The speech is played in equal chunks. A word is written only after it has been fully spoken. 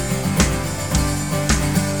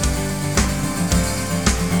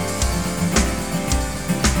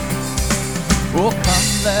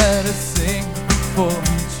let us sing for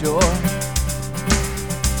joy.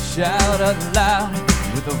 Shout aloud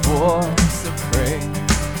with a voice of praise.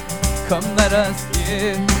 Come, let us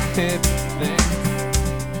give Him thanks.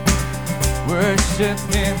 Worship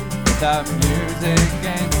Him with our music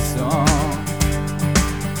and song.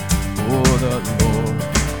 For the Lord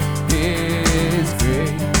is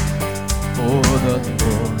great. For the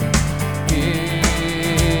Lord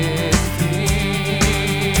is King.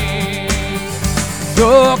 So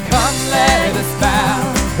come, let us bow.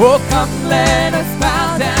 Oh, come, let us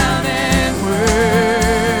bow down and worship.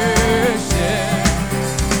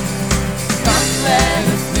 Come, let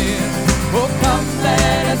us kneel. Oh, come,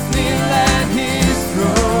 let us kneel at His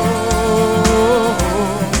throne.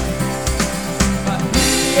 For He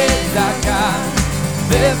is our God.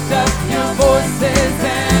 Lift up your voices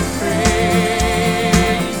and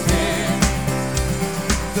praise Him.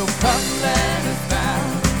 So come, let us bow.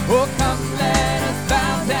 Oh, come, let us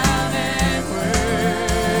bow down and worship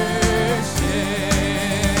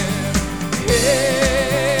Him.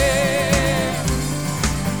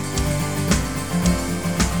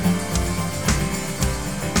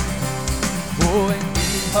 Oh, and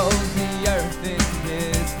He holds the earth in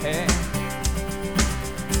His hand.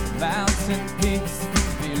 Mountain peaks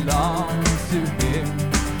belong to Him.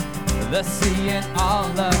 The sea and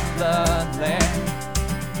all of the land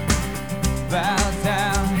bow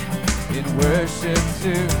down in worship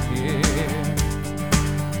to Him.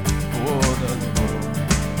 For the Lord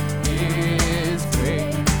is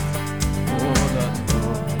great. For the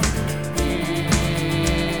Lord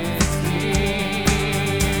is King.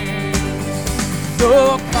 So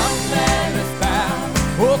come, let us bow.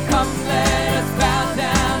 Oh, come, let us bow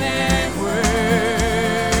down and worship.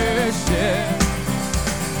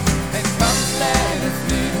 And come, let us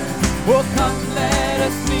kneel. Oh, come, let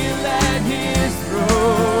us kneel at His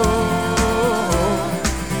throne.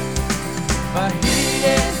 For He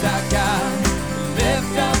is our God.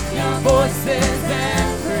 Lift up your voices and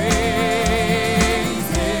praise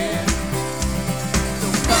Him. So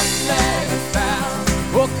come, let us bow.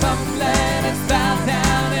 Oh, come, let us bow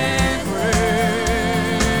down and worship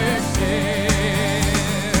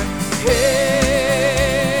Him.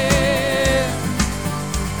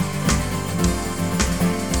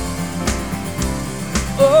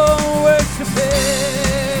 Oh, worship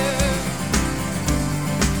Him.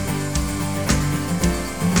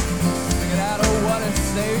 Sing it out, oh, what a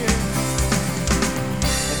Savior.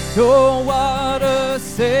 Oh, what a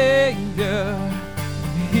Savior.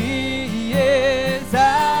 He is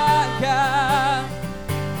our God,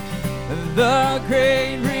 the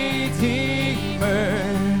great Redeemer.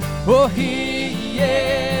 Oh, He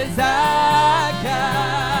is our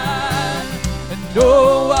God. And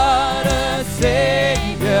oh, what a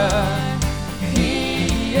Savior.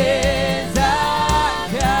 He is our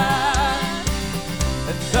God,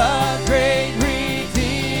 the great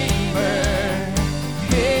Redeemer.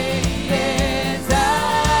 He is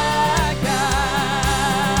our God.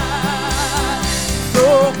 So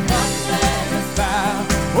come, let us bow.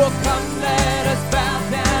 Oh, come, let us bow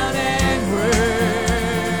down and worship.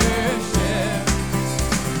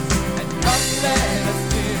 And come, let us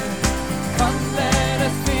kneel. Come, let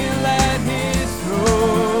us kneel at His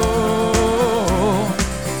throne.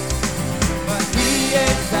 For He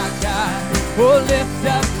is our God. Oh, lift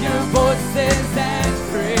up your voices and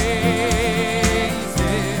praise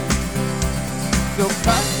Him. So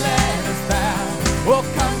come, let us bow. Oh,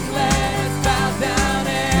 come, let us bow down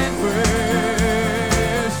and worship.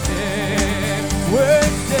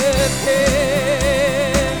 Worship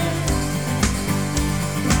Him.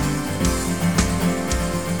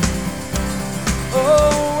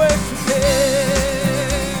 Oh, worship Him.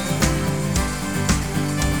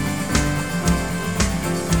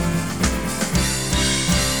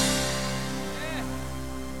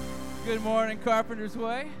 Good morning, Carpenter's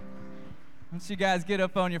Way. Once you guys get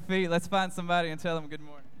up on your feet, let's find somebody and tell them good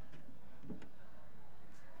morning.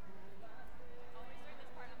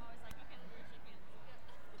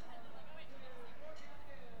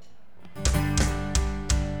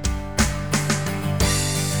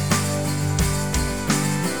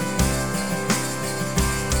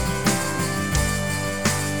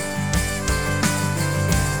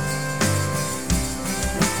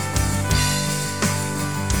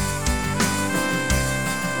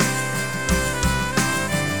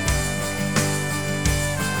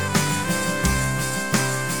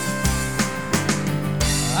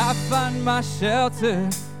 I find my shelter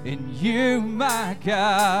in you, my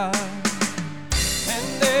God,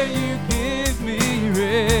 and there you give me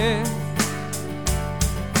rest.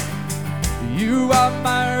 You are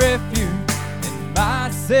my refuge and my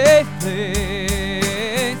safe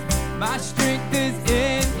place.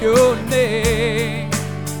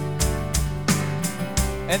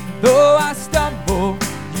 though I stumble,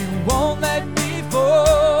 you won't let me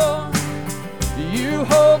fall. You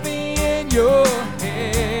hold me in your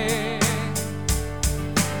hand,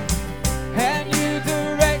 and you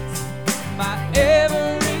direct my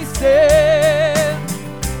every step.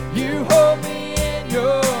 You hold me in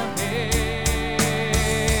your hand.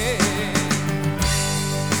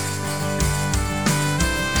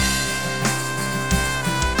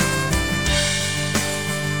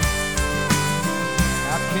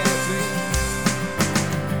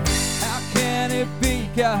 How can it be,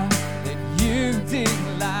 God, that you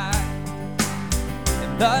delight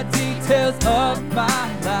in the details of my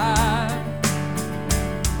life?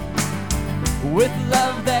 With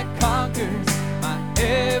love that conquers my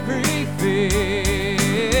every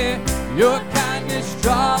fear, your kindness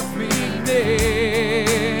draws me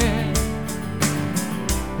near.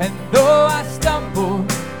 And though I stumble,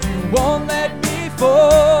 you won't let me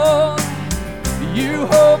fall. You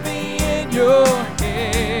hold me in your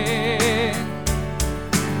hand,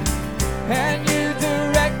 and you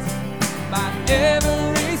direct my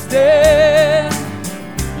every step.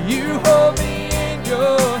 You hold me in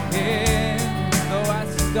your hand.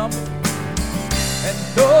 And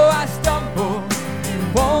though I stumble, you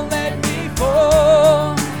won't let me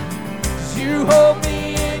fall. 'Cause you hold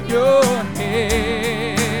me in your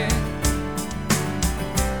hand,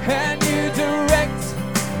 and you direct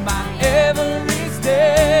my every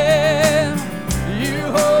step.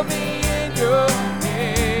 You hold me in your hand.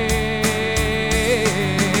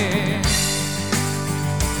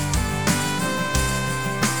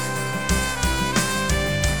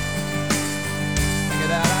 Sing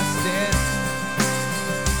it out, I stand.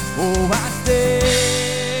 Oh, I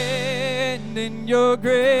stand in your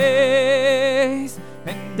grace,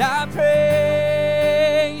 and I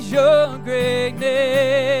praise your great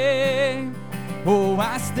name. Oh,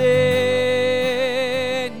 I stand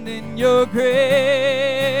in your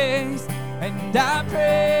grace, and I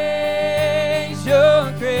praise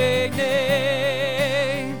your great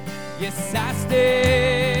name. Yes, I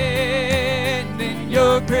stand in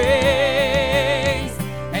your grace,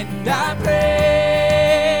 and I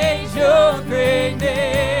praise your great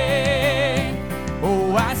name.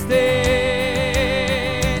 Oh, I stand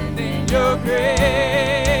in your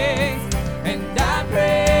grace, and I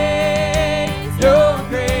praise your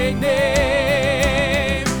great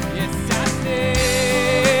name. Yes, I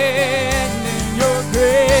stand in your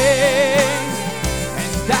grace,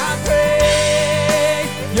 and I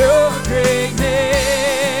praise your great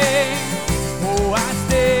name. Oh, I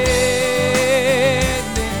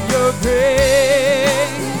stand in your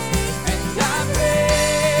grace, and I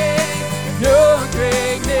praise your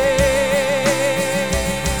great name.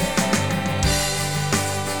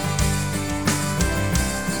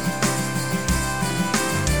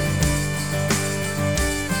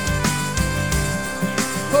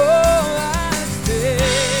 Oh, I stand.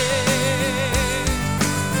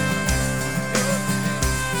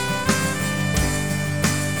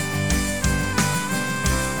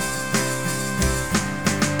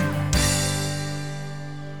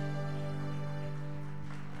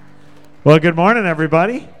 Well, good morning,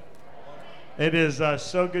 everybody. It is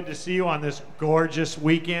so good to see you on this gorgeous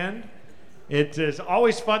weekend. It is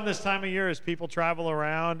always fun this time of year as people travel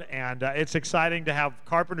around, and it's exciting to have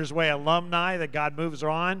Carpenter's Way alumni that God moves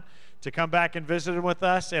on to come back and visit with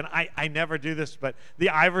us. And I never do this, but the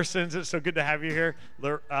Iversons, it's so good to have you here.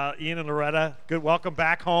 Ian and Loretta, good. Welcome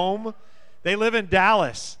back home. They live in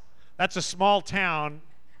Dallas. That's a small town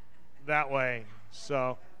that way.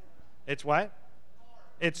 So it's what?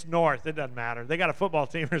 It's north. It doesn't matter. They got a football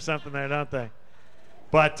team or something there, don't they?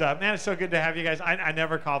 But, man, it's so good to have you guys. I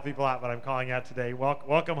never call people out, but I'm calling out today.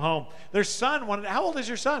 Welcome home. Their son how old is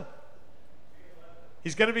your son?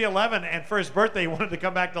 He's going to be 11, and for his birthday, he wanted to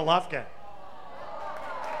come back to Lufkin.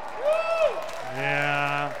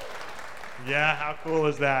 Yeah. Yeah, how cool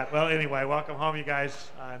is that? Well, anyway, welcome home, you guys,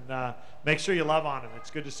 and make sure you love on him.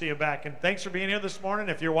 It's good to see you back. And thanks for being here this morning.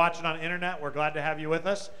 If you're watching on internet, we're glad to have you with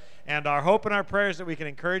us. And our hope and our prayer is that we can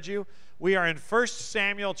encourage you. We are in 1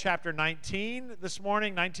 Samuel chapter 19 this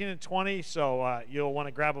morning, 19 and 20, so you'll want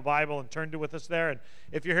to grab a Bible and turn to with us there. And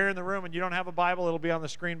if you're here in the room and you don't have a Bible, it'll be on the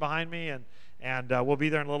screen behind me, and we'll be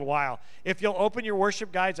there in a little while. If you'll open your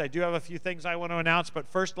worship guides, I do have a few things I want to announce, but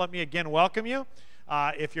first let me again welcome you.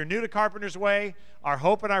 If you're new to Carpenter's Way, our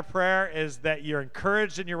hope and our prayer is that you're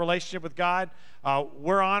encouraged in your relationship with God.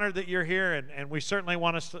 We're honored that you're here, and we certainly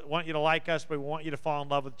want you to like us, but we want you to fall in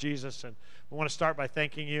love with Jesus, and we want to start by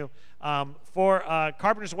thanking you. For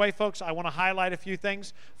Carpenter's Way, folks, I want to highlight a few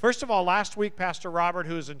things. First of all, last week, Pastor Robert,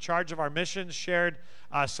 who is in charge of our missions, shared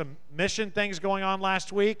some mission things going on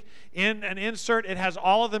last week. In an insert, it has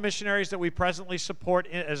all of the missionaries that we presently support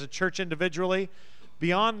as a church individually.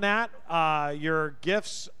 Beyond that, your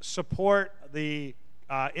gifts support the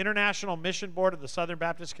International Mission Board of the Southern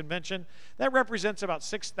Baptist Convention. That represents about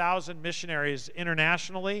 6,000 missionaries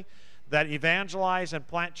internationally that evangelize and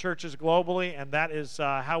plant churches globally, and that is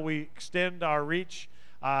how we extend our reach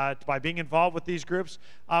by being involved with these groups.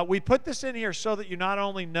 We put this in here so that you not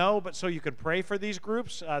only know, but so you can pray for these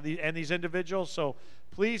groups and these individuals. So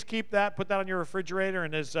please keep that, put that on your refrigerator,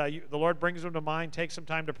 and as the Lord brings them to mind, take some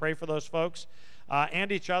time to pray for those folks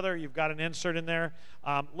and each other. You've got an insert in there.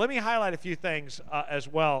 Let me highlight a few things as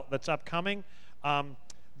well that's upcoming.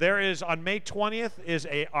 There is, on May 20th, is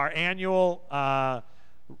our annual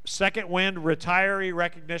Second Wind Retiree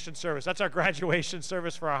Recognition Service. That's our graduation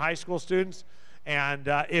service for our high school students. And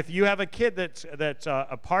if you have a kid that's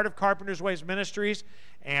a part of Carpenter's Ways Ministries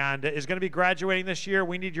and is going to be graduating this year,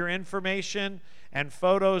 we need your information and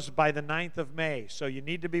photos by the 9th of May. So you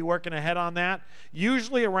need to be working ahead on that.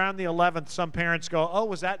 Usually around the 11th, some parents go, oh,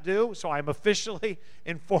 was that due? So I'm officially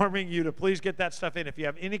informing you to please get that stuff in. If you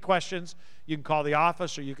have any questions, you can call the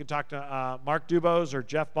office or you can talk to Mark Dubose or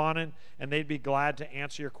Jeff Bonin, and they'd be glad to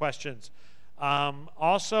answer your questions.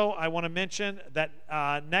 Also, I want to mention that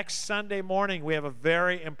next Sunday morning, we have a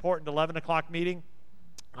very important 11 o'clock meeting.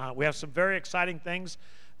 We have some very exciting things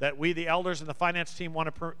that we, the elders and the finance team,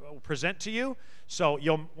 want to present to you. So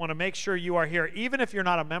you'll want to make sure you are here. Even if you're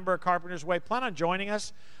not a member of Carpenter's Way, plan on joining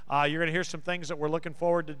us. You're going to hear some things that we're looking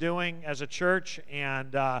forward to doing as a church.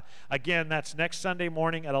 And again, that's next Sunday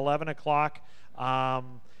morning at 11 o'clock. So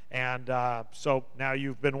now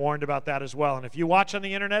you've been warned about that as well. And if you watch on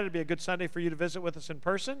the internet, it'd be a good Sunday for you to visit with us in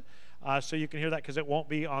person so you can hear that because it won't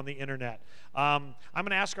be on the internet. I'm going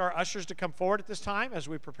to ask our ushers to come forward at this time as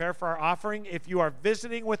we prepare for our offering. If you are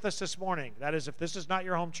visiting with us this morning, that is, if this is not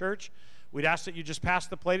your home church, we'd ask that you just pass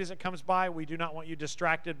the plate as it comes by. We do not want you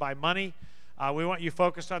distracted by money. We want you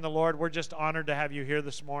focused on the Lord. We're just honored to have you here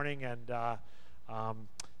this morning. And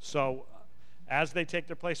as they take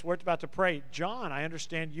their place, we're about to pray. John, I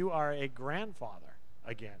understand you are a grandfather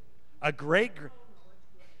again.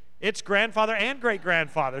 It's grandfather and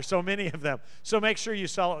great-grandfather, so many of them. So make sure you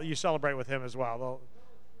celebrate with him as well.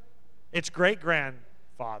 It's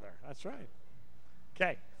great-grandfather. That's right.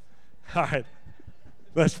 Okay. All right.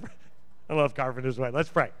 Let's pray. I love Carpenter's Way. Let's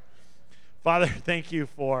pray. Father, thank you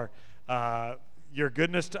for your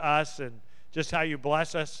goodness to us and just how you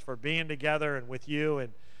bless us for being together and with you.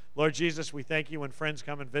 And Lord Jesus, we thank you when friends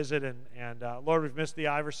come and visit. And Lord, we've missed the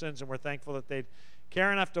Iversons, and we're thankful that they'd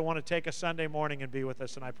care enough to want to take a Sunday morning and be with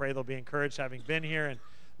us. And I pray they'll be encouraged having been here. And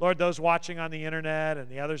Lord, those watching on the internet and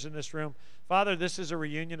the others in this room, Father, this is a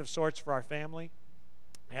reunion of sorts for our family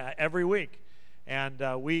every week. And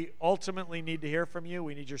we ultimately need to hear from you.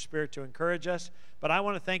 We need your Spirit to encourage us. But I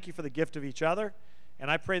want to thank you for the gift of each other, and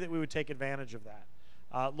I pray that we would take advantage of that.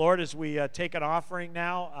 Lord, as we take an offering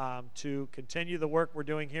now to continue the work we're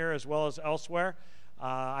doing here as well as elsewhere,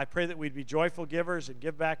 I pray that we'd be joyful givers and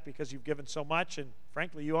give back because you've given so much, and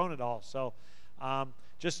frankly, you own it all. So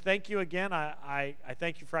just thank you again. I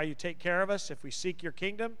thank you for how you take care of us. If we seek your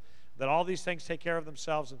kingdom, that all these things take care of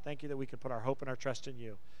themselves, and thank you that we can put our hope and our trust in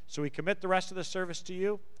you. So we commit the rest of the service to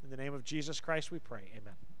you. In the name of Jesus Christ we pray.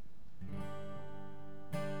 Amen.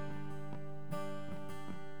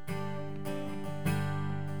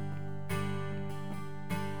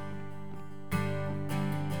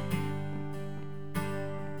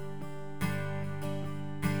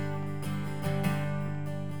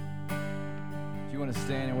 If you want to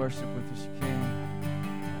stand and worship with us, you can.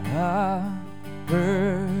 I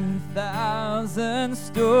heard 1,000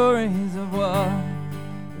 stories of what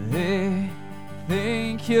they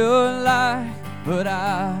think you're like, but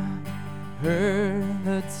I heard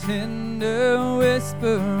the tender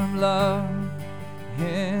whisper of love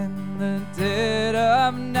in the dead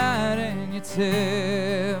of night, and you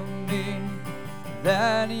tell me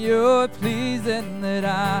that you're pleased and that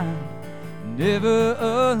I'm never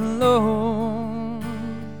alone.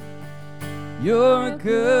 You're a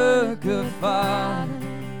good, good Father.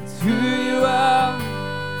 It's who you are.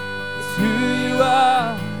 It's who you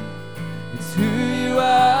are. It's who you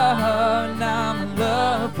are. And I'm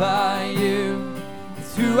loved by you.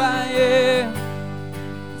 It's who I am.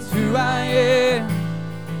 It's who I am.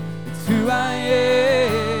 It's who I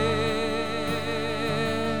am.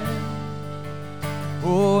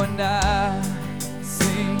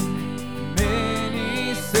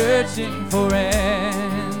 for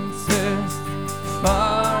answers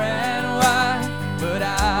far and wide, but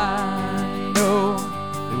I know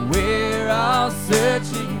that we're all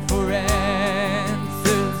searching for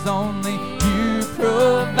answers only you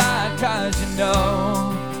provide, 'cause you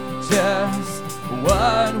know just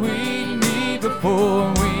what we need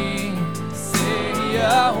before we say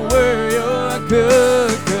a word. You're a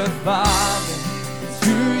good, good Father. It's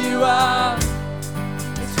who you are.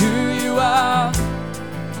 It's who you are.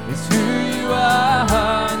 It's who you are.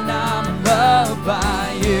 And I'm loved by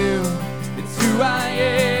you. It's who I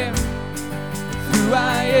am. It's who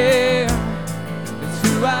I am. It's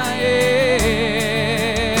who I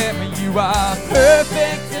am. You are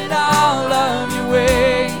perfect in all of your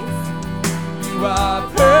ways. You are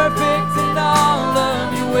perfect in all of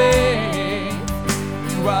your ways.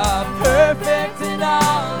 You are perfect in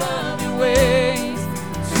all of your ways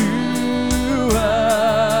to us.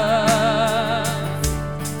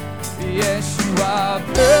 Yes, you are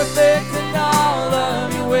perfect in all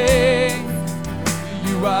of your ways.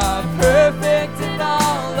 You are perfect in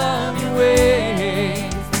all of your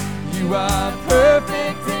ways. You are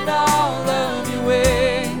perfect in all of your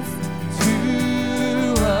ways to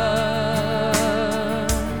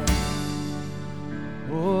us.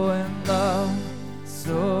 Oh, and love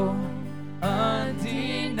so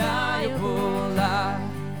undeniable, I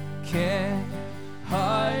can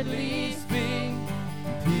hardly speak.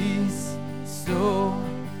 Peace so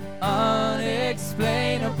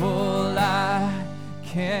unexplainable, I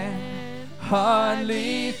can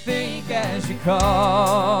hardly think as you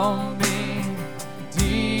call me.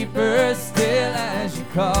 Deeper still as you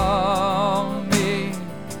call me.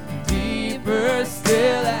 Deeper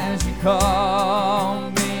still as you call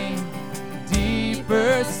me.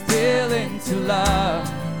 Deeper still into love.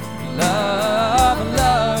 Love,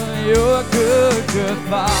 love, you're a good, good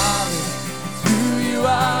Father. It's who you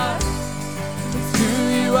are. It's who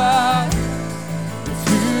you are. It's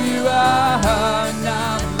who you are. And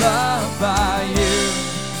I'm loved by you.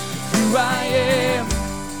 It's who I am.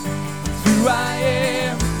 It's who I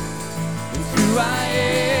am. It's who I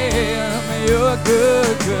am. You're a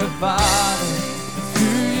good, good Father. It's who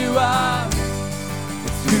you are.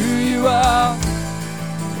 It's who you are.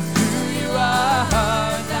 It's who you are.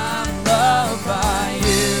 And I'm loved by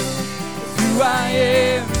you. It's who I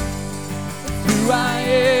am. It's who I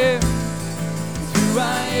am. It's who I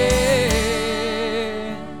am.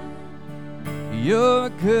 You're a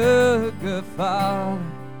good, good Father.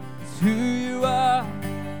 It's who you are.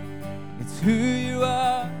 It's who you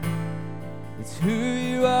are. It's who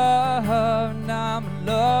you are. And I'm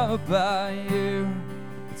loved by you.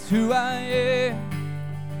 It's who I am.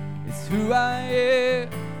 It's who I am.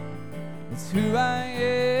 It's who I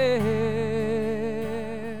am.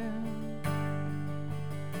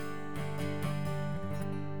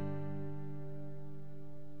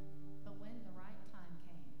 But when the right time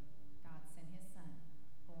came, God sent his son,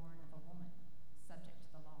 born of a woman, subject to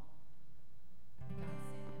the law. God sent him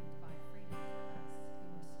to buy freedom for us who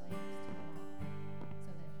were slaves to the law, so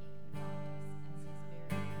that he could adopt us as his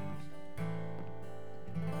very own children.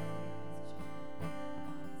 And because we are his children, God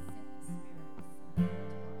has sent the Spirit of his Son into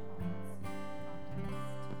our hearts, prompting us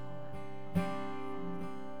to call out, Abba, Father.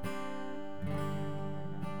 You are no longer a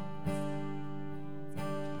slave to the bonds of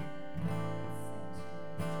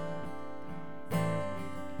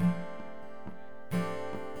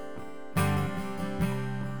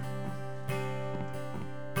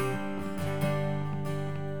your children, since you are a child, God has sent you free.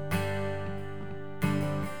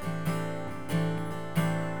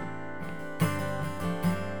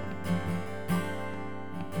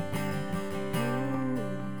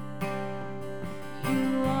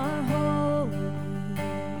 You are holy,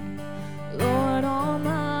 Lord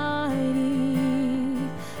Almighty.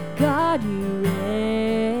 God, you reign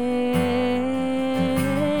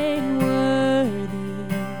worthy,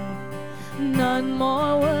 none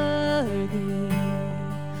more worthy.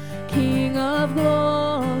 King of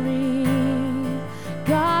glory,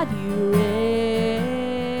 God, you reign.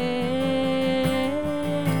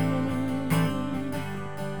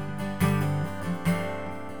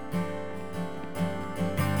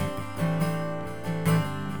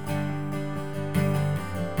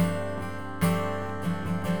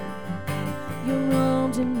 You're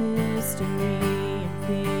robed in mystery and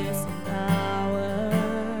fearsome power.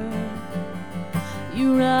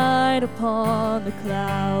 You ride upon the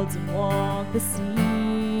clouds and walk the seas.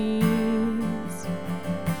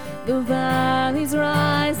 The valleys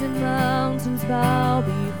rise and mountains bow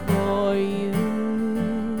before you.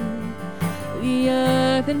 The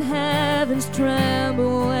earth and heavens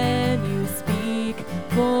tremble when you speak,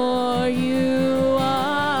 for you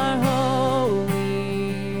are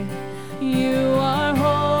holy.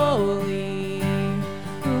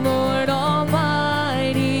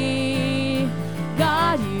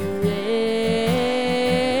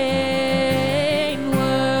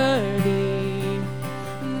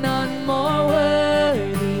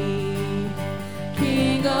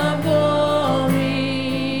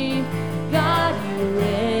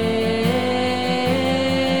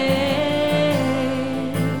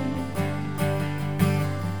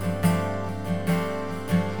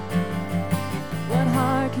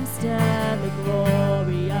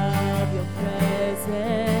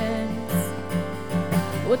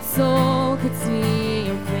 soul could see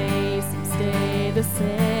your face and stay the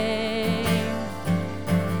same.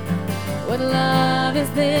 What love is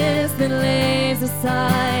this that lays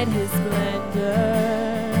aside his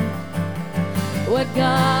splendor? What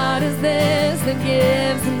God is this that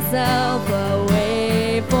gives himself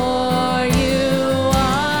away for you?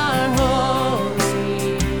 Are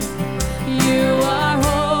holy, you are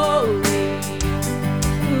holy,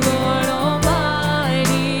 Lord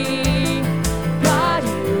Almighty, God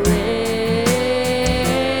you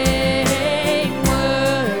reign,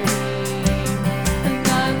 worthy,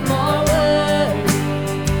 none more worthy,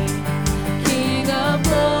 King of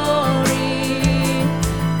glory,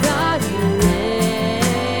 God you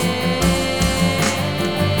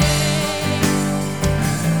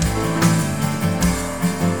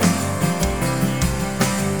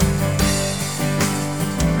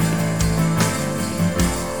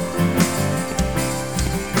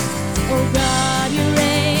Oh God, you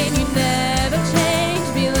reign, you never change,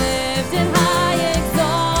 be lifted high,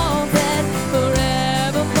 exalted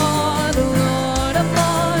forevermore, the Lord of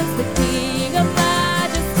lords, the King of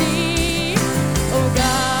majesty. Oh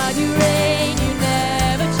God, you reign, you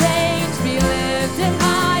never change, be lifted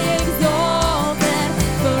high, exalted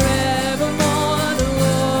forevermore, the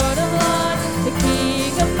Lord of lords, the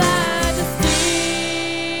King of majesty.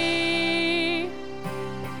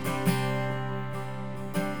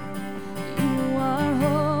 You are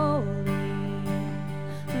holy,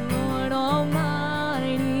 Lord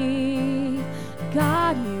Almighty,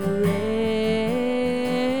 God you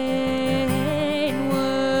reign,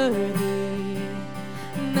 worthy,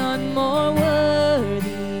 none more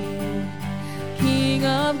worthy, King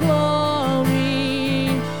of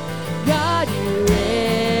glory, God you reign,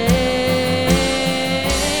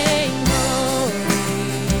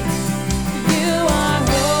 holy. You are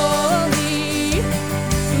holy,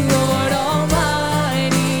 Lord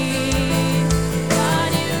Almighty,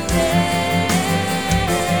 God you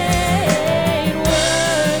reign,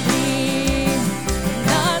 worthy,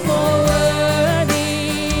 none more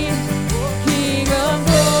worthy, King of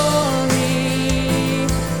glory,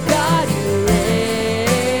 God you reign,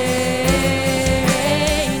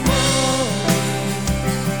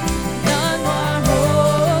 none more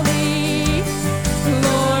holy,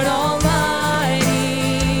 Lord Almighty,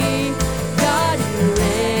 God you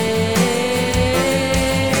reign,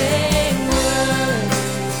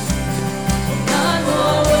 none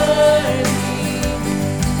more worthy,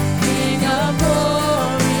 King of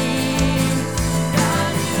glory,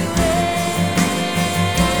 God you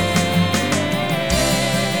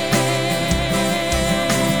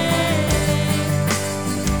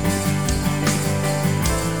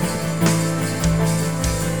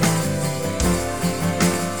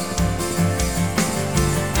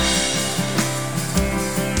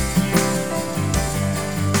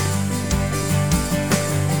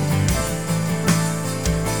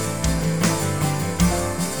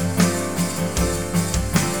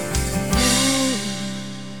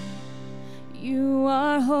You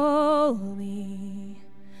are holy,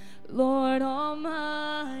 Lord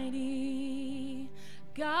Almighty,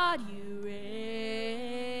 God you reign,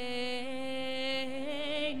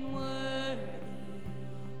 worthy,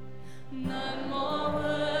 none more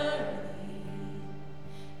worthy,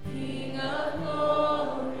 King of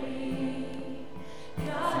glory,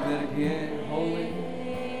 God Sing that again. Holy.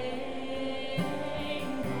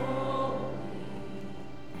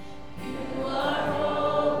 you are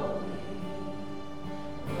holy,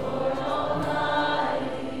 Lord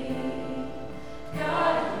Almighty,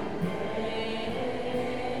 God you reign,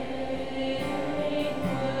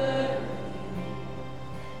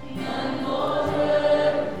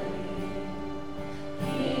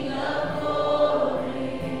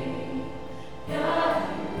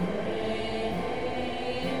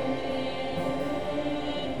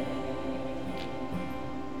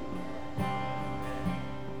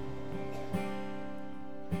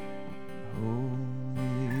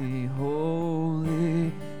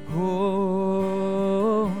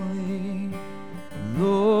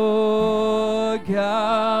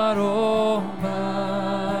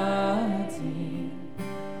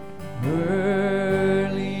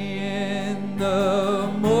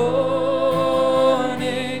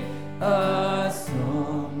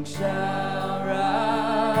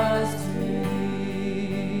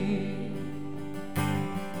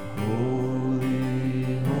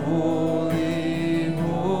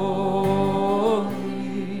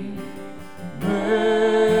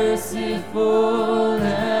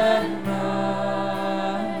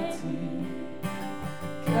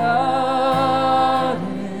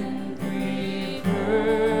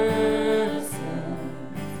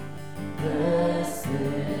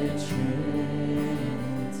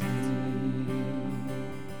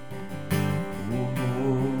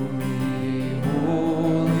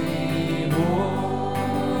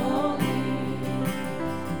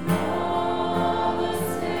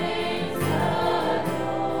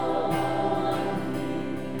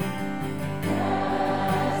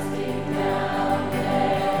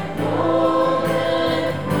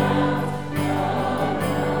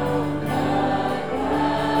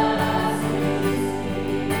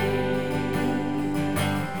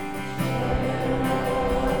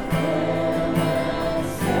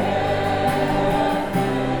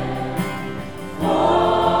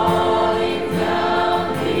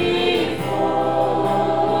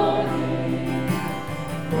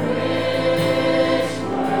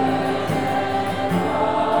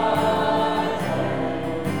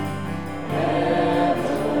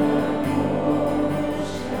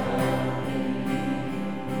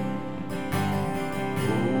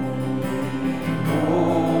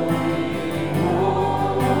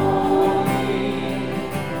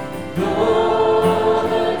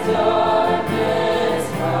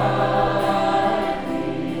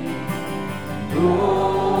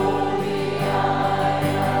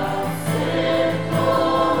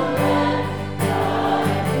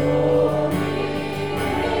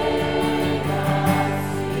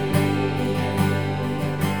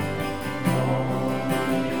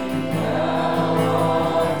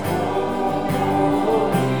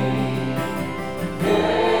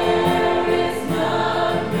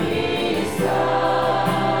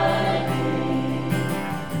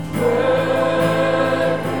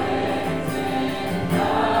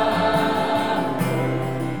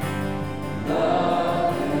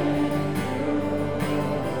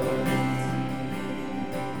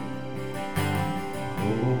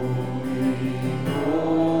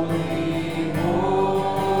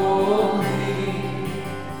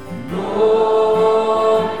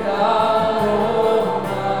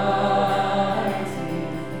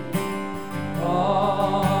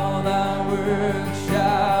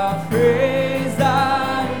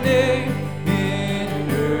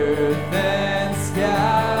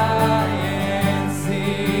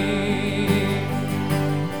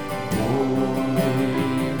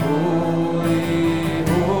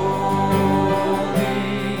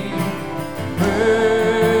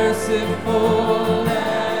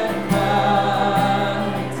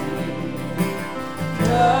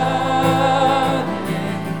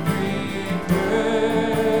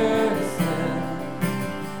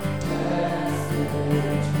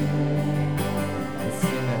 Let's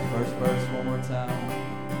sing that first verse one more time.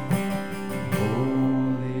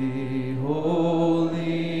 Holy,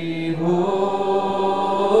 holy, holy,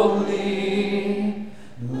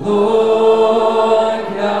 Lord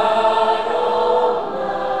God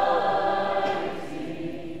Almighty.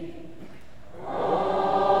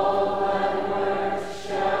 All that works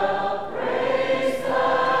shall praise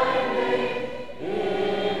thy name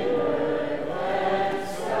in earth and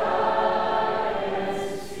sky and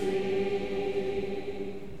sea.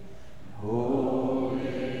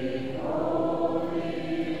 Holy, holy,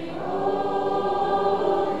 holy,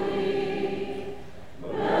 merciful and mighty, God in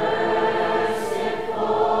three persons,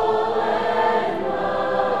 blessed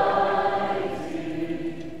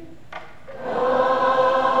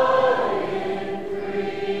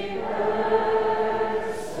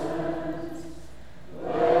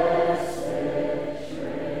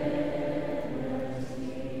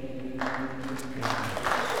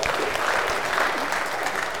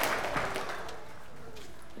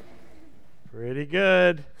Pretty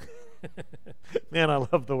good. Man, I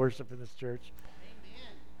love the worship in this church.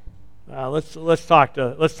 Let's talk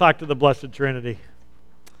to the Blessed Trinity.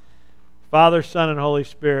 Father, Son, and Holy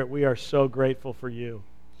Spirit, we are so grateful for you.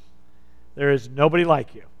 There is nobody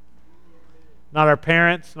like you. Not our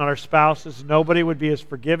parents, not our spouses. Nobody would be as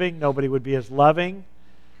forgiving. Nobody would be as loving.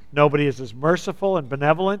 Nobody is as merciful and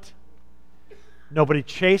benevolent. Nobody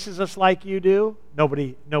chases us like you do.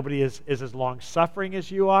 Nobody is as long-suffering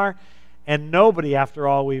as you are. And nobody, after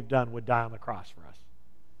all we've done, would die on the cross for us.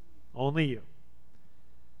 Only you.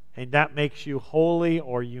 And that makes you holy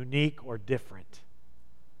or unique or different.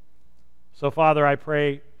 So, Father, I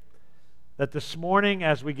pray that this morning,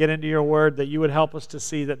 as we get into your word, that you would help us to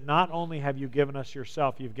see that not only have you given us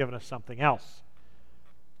yourself, you've given us something else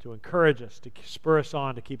to encourage us, to spur us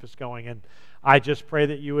on, to keep us going. And I just pray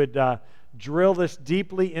that you would drill this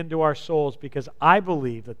deeply into our souls, because I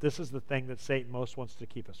believe that this is the thing that Satan most wants to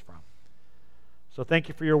keep us from. So thank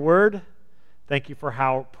you for your word. Thank you for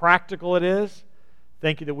how practical it is.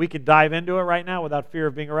 Thank you that we can dive into it right now without fear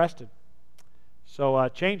of being arrested. So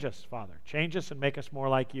change us, Father. Change us and make us more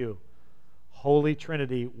like you. Holy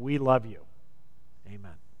Trinity, we love you.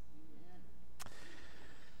 Amen.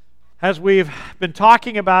 As we've been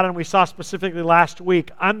talking about, and we saw specifically last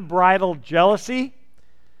week, unbridled jealousy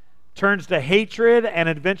turns to hatred and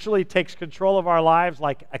eventually takes control of our lives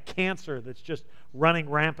like a cancer that's just running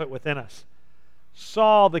rampant within us.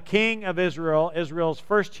 Saul, the king of Israel, Israel's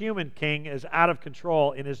first human king, is out of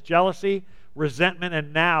control in his jealousy, resentment,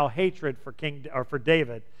 and now hatred for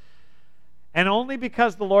David. And only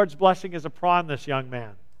because the Lord's blessing is upon this young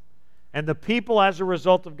man. And the people, as a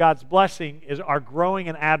result of God's blessing, are growing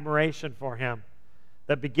in admiration for him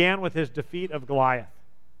that began with his defeat of Goliath.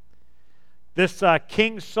 This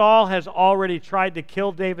King Saul has already tried to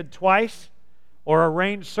kill David twice, or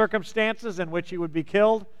arrange circumstances in which he would be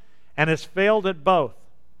killed, and has failed at both.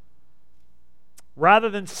 Rather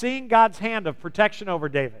than seeing God's hand of protection over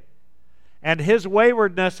David and his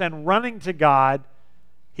waywardness and running to God,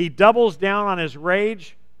 he doubles down on his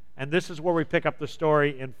rage, and this is where we pick up the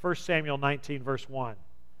story in 1 Samuel 19, verse 1.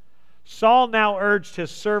 Saul now urged his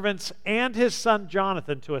servants and his son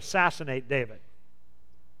Jonathan to assassinate David.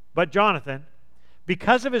 But Jonathan,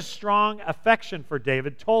 because of his strong affection for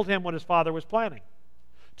David, told him what his father was planning.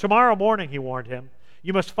 Tomorrow morning, he warned him,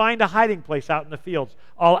 you must find a hiding place out in the fields.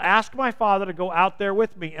 I'll ask my father to go out there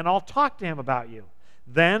with me, and I'll talk to him about you.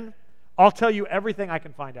 Then I'll tell you everything I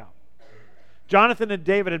can find out. Jonathan and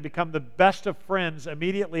David had become the best of friends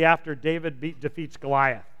immediately after David defeats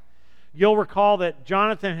Goliath. You'll recall that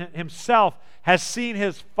Jonathan himself has seen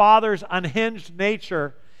his father's unhinged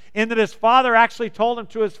nature, in that his father actually told him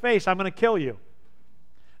to his face, I'm going to kill you.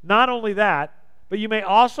 Not only that, but you may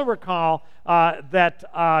also recall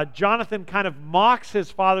that Jonathan kind of mocks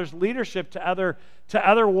his father's leadership to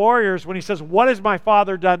other warriors when he says, what has my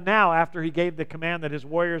father done now, after he gave the command that his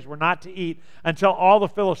warriors were not to eat until all the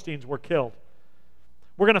Philistines were killed.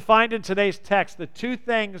 We're going to find in today's text that two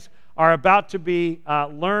things are about to be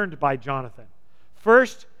learned by Jonathan.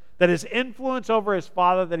 First, that his influence over his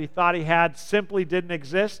father that he thought he had simply didn't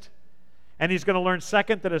exist. And he's going to learn,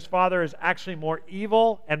 second, that his father is actually more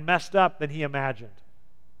evil and messed up than he imagined.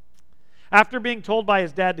 After being told by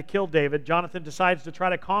his dad to kill David, Jonathan decides to try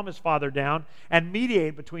to calm his father down and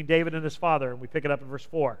mediate between David and his father. And we pick it up in verse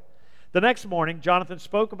 4. The next morning, Jonathan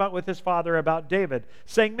spoke with his father about David,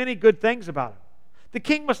 saying many good things about him. The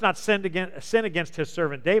king must not sin against his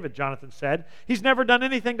servant David, Jonathan said. He's never done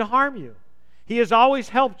anything to harm you. He has always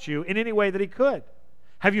helped you in any way that he could.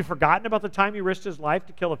 Have you forgotten about the time he risked his life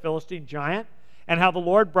to kill a Philistine giant, and how the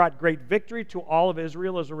Lord brought great victory to all of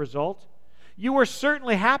Israel as a result? You were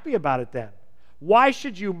certainly happy about it then. Why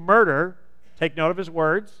should you murder, take note of his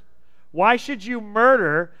words, why should you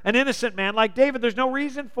murder an innocent man like David? There's no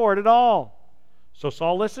reason for it at all. So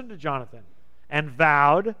Saul listened to Jonathan and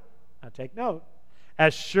vowed, now take note,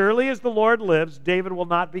 as surely as the Lord lives, David will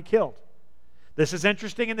not be killed. This is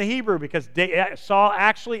interesting in the Hebrew because Saul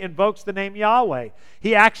actually invokes the name Yahweh.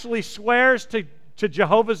 He actually swears to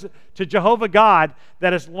Jehovah God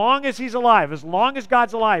that as long as he's alive, as long as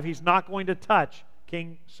God's alive, he's not going to touch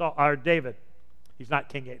King Saul or David. He's not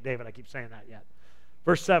King David, I keep saying that yet.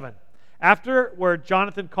 Verse 7. Afterward,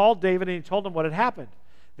 Jonathan called David and he told him what had happened.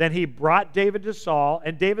 Then he brought David to Saul,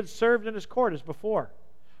 and David served in his court as before.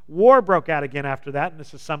 War broke out again after that, and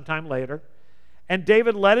this is sometime later. And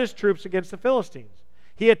David led his troops against the Philistines.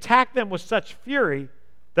 He attacked them with such fury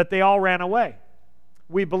that they all ran away.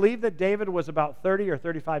 We believe that David was about 30 or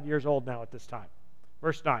 35 years old now at this time.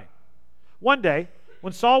 Verse 9. One day,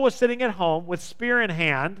 when Saul was sitting at home with spear in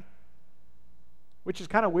hand, which is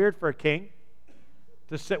kind of weird for a king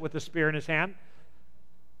to sit with a spear in his hand,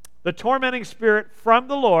 the tormenting spirit from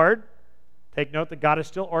the Lord, take note that God is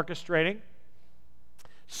still orchestrating,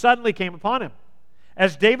 suddenly came upon him.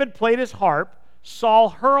 As David played his harp, Saul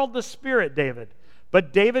hurled the spear at David.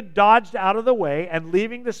 But David dodged out of the way, and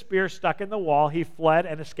leaving the spear stuck in the wall, he fled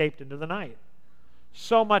and escaped into the night.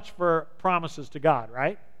 So much for promises to God,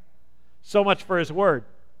 right? So much for his word.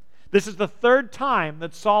 This is the third time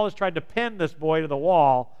that Saul has tried to pin this boy to the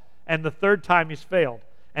wall, and the third time he's failed.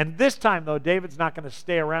 And this time, though, David's not going to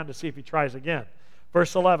stay around to see if he tries again.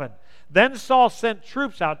 Verse 11. Then Saul sent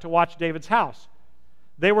troops out to watch David's house.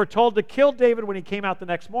 They were told to kill David when he came out the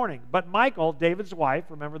next morning. But Michal, David's wife,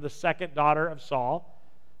 remember the second daughter of Saul,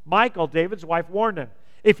 Michal, David's wife, warned him,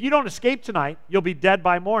 if you don't escape tonight, you'll be dead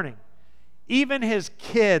by morning. Even his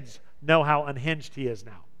kids know how unhinged he is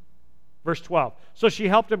now. Verse 12. So she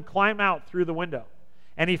helped him climb out through the window,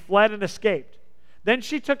 and he fled and escaped. Then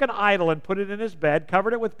she took an idol and put it in his bed,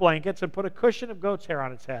 covered it with blankets, and put a cushion of goat's hair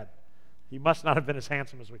on its head. He must not have been as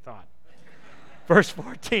handsome as we thought. Verse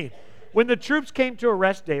 14. When the troops came to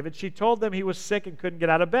arrest David, she told them he was sick and couldn't get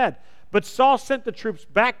out of bed. But Saul sent the troops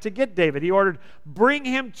back to get David. He ordered, bring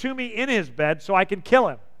him to me in his bed so I can kill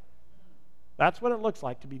him. That's what it looks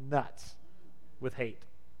like to be nuts with hate.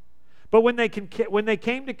 But when they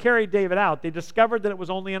came to carry David out, they discovered that it was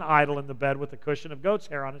only an idol in the bed with a cushion of goat's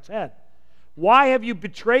hair on its head. Why have you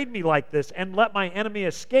betrayed me like this and let my enemy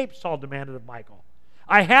escape? Saul demanded of Michal.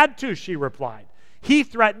 I had to, she replied. He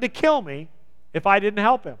threatened to kill me if I didn't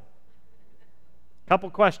help him. Couple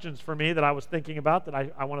questions for me that I was thinking about that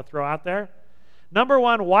I want to throw out there. Number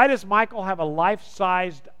one, why does Michal have a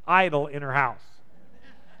life-sized idol in her house?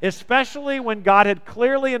 Especially when God had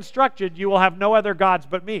clearly instructed, you will have no other gods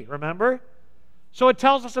but me, remember? So it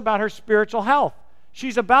tells us about her spiritual health.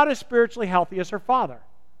 She's about as spiritually healthy as her father.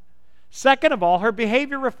 Second of all, her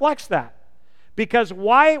behavior reflects that. Because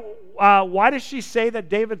why does she say that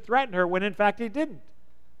David threatened her when in fact he didn't?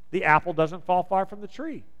 The apple doesn't fall far from the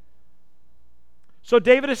tree. So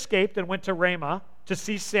David escaped and went to Ramah to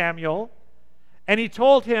see Samuel, and he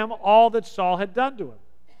told him all that Saul had done to him.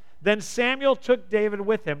 Then Samuel took David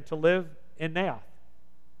with him to live in Naioth.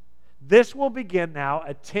 This will begin now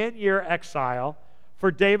a 10-year exile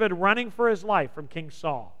for David running for his life from King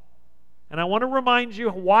Saul. And I want to remind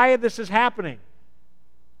you why this is happening.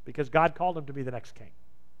 Because God called him to be the next king.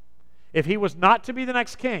 If he was not to be the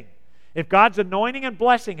next king, if God's anointing and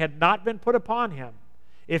blessing had not been put upon him,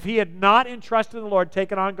 if he had not entrusted the Lord,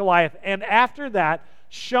 taken on Goliath, and after that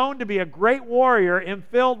shown to be a great warrior and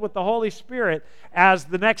filled with the Holy Spirit as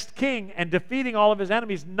the next king and defeating all of his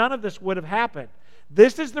enemies, none of this would have happened.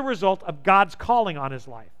 This is the result of God's calling on his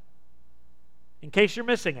life. In case you're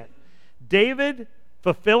missing it, David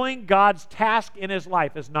fulfilling God's task in his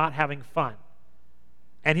life is not having fun.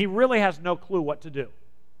 And he really has no clue what to do.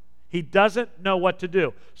 He doesn't know what to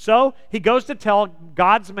do. So he goes to tell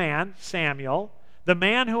God's man, Samuel, the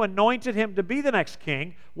man who anointed him to be the next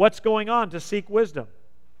king, what's going on, to seek wisdom.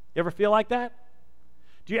 You ever feel like that?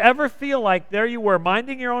 Do you ever feel like there you were,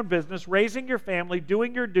 minding your own business, raising your family,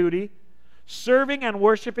 doing your duty, serving and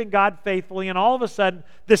worshiping God faithfully, and all of a sudden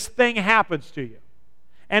this thing happens to you?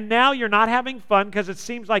 And now you're not having fun because it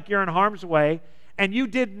seems like you're in harm's way, and you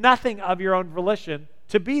did nothing of your own volition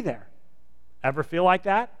to be there. Ever feel like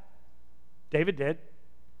that? David did.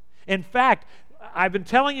 In fact, I've been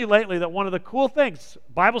telling you lately that one of the cool things,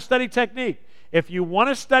 Bible study technique, if you want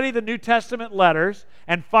to study the New Testament letters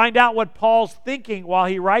and find out what Paul's thinking while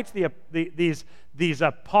he writes these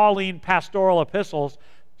Pauline pastoral epistles,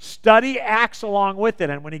 Study Acts along with it.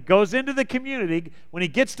 And when he goes into the community, when he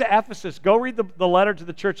gets to Ephesus, go read the letter to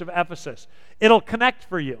the church of Ephesus. It'll connect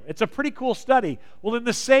for you. It's a pretty cool study. Well, in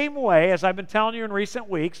the same way, as I've been telling you in recent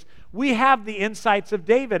weeks, we have the insights of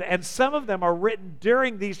David, and some of them are written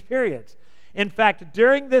during these periods. In fact,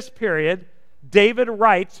 during this period, David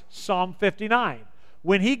writes Psalm 59.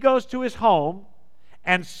 When he goes to his home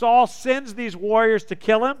and Saul sends these warriors to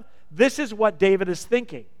kill him, this is what David is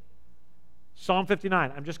thinking. Psalm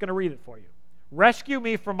 59, I'm just going to read it for you. Rescue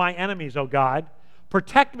me from my enemies, O God.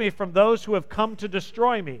 Protect me from those who have come to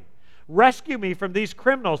destroy me. Rescue me from these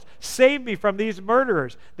criminals. Save me from these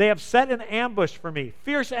murderers. They have set an ambush for me.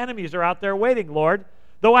 Fierce enemies are out there waiting, Lord.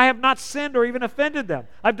 Though I have not sinned or even offended them.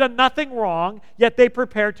 I've done nothing wrong, yet they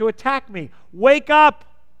prepare to attack me. Wake up!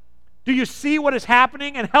 Do you see what is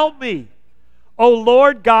happening? And help me. O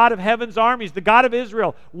Lord God of heaven's armies, the God of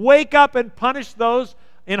Israel, wake up and punish those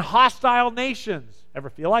in hostile nations.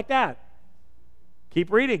 Ever feel like that?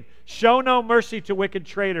 Keep reading. Show no mercy to wicked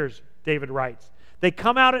traitors, David writes. They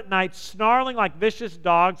come out at night snarling like vicious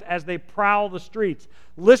dogs as they prowl the streets.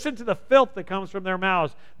 Listen to the filth that comes from their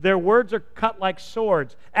mouths. Their words are cut like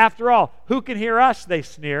swords. After all, who can hear us, they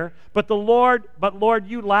sneer. But Lord,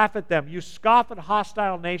 you laugh at them. You scoff at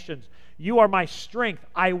hostile nations. You are my strength.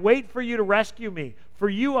 I wait for you to rescue me. For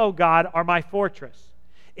you, O God, are my fortress.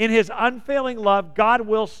 In his unfailing love, God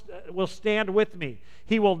will stand with me.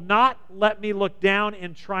 He will not let me look down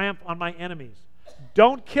in triumph on my enemies.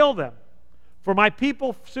 Don't kill them, for my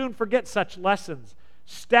people soon forget such lessons.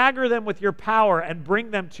 Stagger them with your power and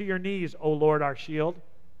bring them to your knees, O Lord, our shield.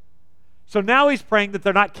 So now he's praying that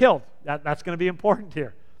they're not killed. That's going to be important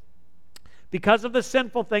here. Because of the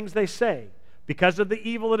sinful things they say, because of the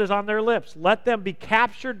evil that is on their lips, let them be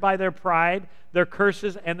captured by their pride, their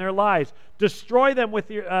curses, and their lies. Destroy them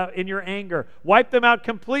in your anger. Wipe them out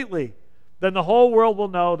completely. Then the whole world will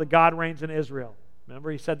know that God reigns in Israel.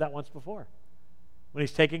 Remember, he said that once before when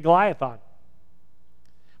he's taking Goliath on.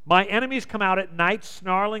 My enemies come out at night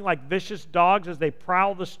snarling like vicious dogs as they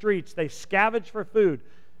prowl the streets. They scavenge for food,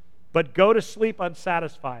 but go to sleep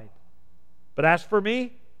unsatisfied. But as for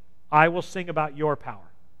me, I will sing about your power.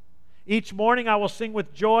 Each morning I will sing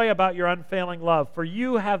with joy about your unfailing love, for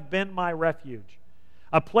you have been my refuge,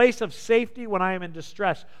 a place of safety when I am in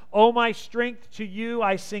distress. O my strength, to you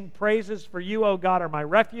I sing praises, for you, O God, are my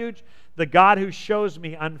refuge, the God who shows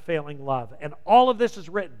me unfailing love. And all of this is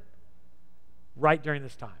written right during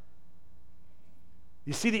this time.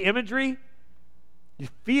 You see the imagery? You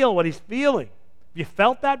feel what he's feeling. Have you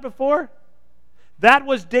felt that before? That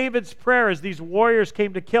was David's prayer as these warriors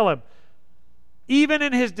came to kill him. Even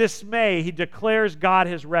in his dismay, he declares God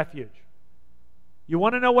his refuge. You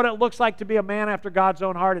want to know what it looks like to be a man after God's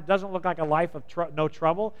own heart? It doesn't look like a life of no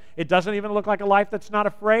trouble. It doesn't even look like a life that's not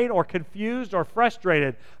afraid or confused or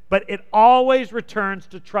frustrated. But it always returns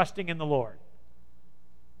to trusting in the Lord.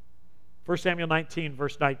 1 Samuel 19,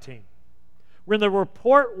 verse 19. When the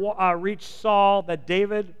report reached Saul that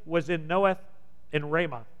David was in Noeth in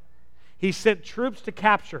Ramah, he sent troops to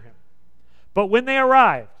capture him. But when they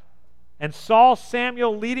arrived, and saw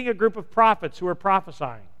Samuel leading a group of prophets who were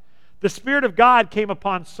prophesying, the Spirit of God came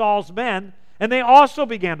upon Saul's men, and they also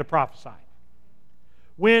began to prophesy.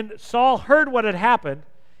 When Saul heard what had happened,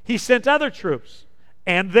 he sent other troops,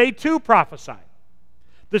 and they too prophesied.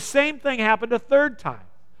 The same thing happened a third time.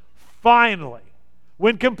 Finally,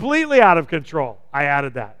 when completely out of control, I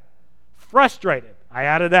added that. Frustrated, I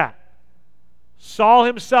added that. Saul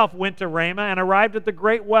himself went to Ramah and arrived at the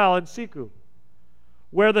great well in Siku.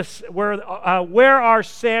 Where are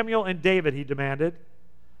Samuel and David, he demanded.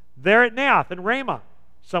 They're at Naioth in Ramah,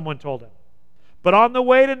 someone told him. But on the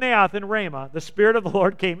way to Naioth in Ramah, the Spirit of the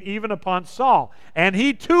Lord came even upon Saul, and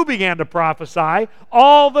he too began to prophesy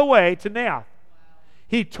all the way to Naioth.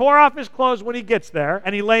 He tore off his clothes when he gets there,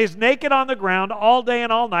 and he lays naked on the ground all day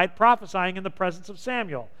and all night, prophesying in the presence of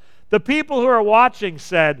Samuel. The people who are watching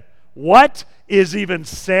said, "What? Is even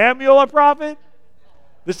Samuel a prophet?"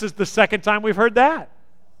 This is the second time we've heard that.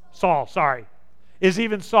 Saul, sorry. Is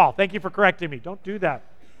even Saul. Thank you for correcting me. Don't do that.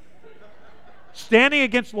 Standing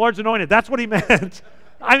against the Lord's anointed. That's what he meant.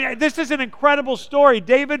 I mean, this is an incredible story.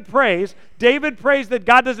 David prays that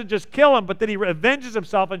God doesn't just kill him, but that he avenges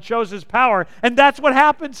himself and shows his power. And that's what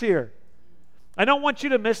happens here. I don't want you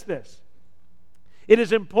to miss this. It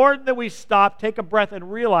is important that we stop, take a breath,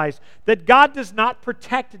 and realize that God does not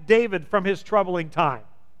protect David from his troubling time.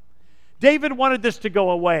 David wanted this to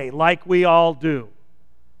go away, like we all do.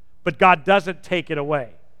 But God doesn't take it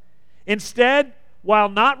away. Instead, while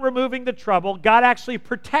not removing the trouble, God actually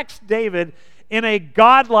protects David in a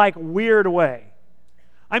godlike, weird way.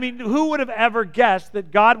 I mean, who would have ever guessed that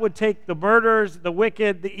God would take the murderers, the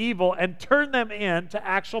wicked, the evil, and turn them into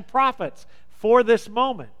actual prophets for this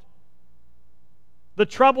moment? The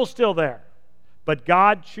trouble's still there. But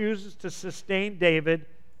God chooses to sustain David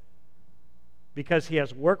because he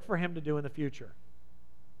has work for him to do in the future.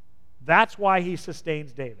 That's why he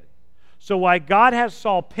sustains David. So while God has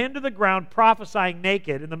Saul pinned to the ground prophesying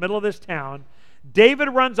naked in the middle of this town, David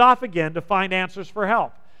runs off again to find answers for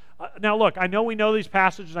help. Now look, I know we know these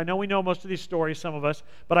passages, I know we know most of these stories, some of us,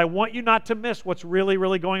 but I want you not to miss what's really,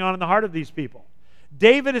 really going on in the heart of these people.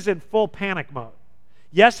 David is in full panic mode.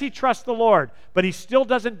 Yes, he trusts the Lord, but he still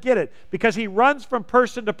doesn't get it because he runs from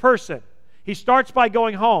person to person. He starts by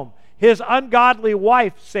going home. His ungodly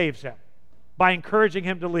wife saves him by encouraging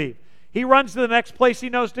him to leave. He runs to the next place he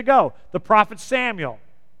knows to go, the prophet Samuel.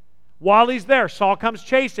 While he's there, Saul comes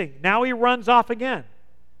chasing. Now he runs off again.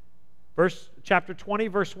 Chapter 20,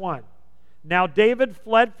 verse 1. Now David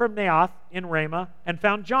fled from Naioth in Ramah and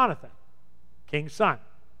found Jonathan, king's son.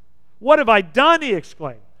 "What have I done?" he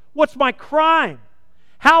exclaimed. "What's my crime?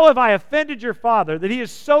 How have I offended your father that he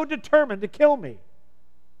is so determined to kill me?"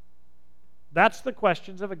 That's the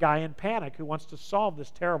questions of a guy in panic who wants to solve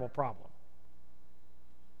this terrible problem.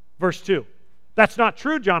 Verse 2. "That's not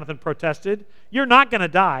true," Jonathan protested. "You're not going to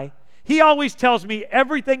die. He always tells me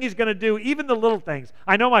everything he's going to do, even the little things.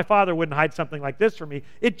 I know my father wouldn't hide something like this from me.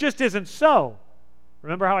 It just isn't so."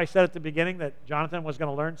 Remember how I said at the beginning that Jonathan was going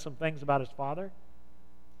to learn some things about his father?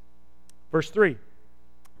 Verse 3.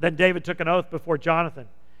 "Then David took an oath before Jonathan,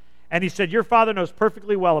 and he said, 'Your father knows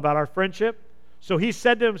perfectly well about our friendship.' So he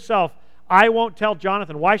said to himself, 'I won't tell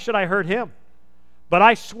Jonathan. Why should I hurt him? But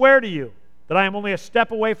I swear to you that I am only a step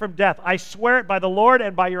away from death. I swear it by the Lord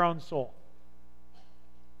and by your own soul.'"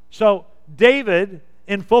 So David,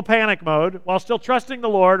 in full panic mode, while still trusting the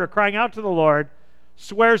Lord or crying out to the Lord,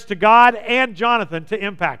 swears to God and Jonathan to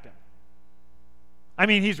impact him. I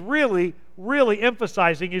mean, he's really, really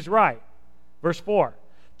emphasizing he's right. Verse 4.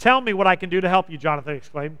 "Tell me what I can do to help you," Jonathan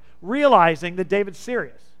exclaimed, realizing that David's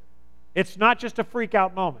serious. It's not just a freak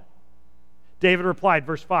out moment. David replied,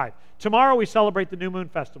 verse 5, "Tomorrow we celebrate the new moon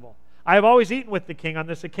festival. I have always eaten with the king on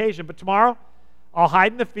this occasion, but tomorrow I'll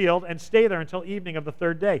hide in the field and stay there until evening of the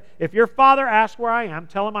third day. If your father asks where I am,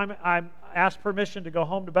 tell him I'm asked permission to go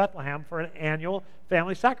home to Bethlehem for an annual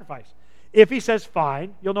family sacrifice. If he says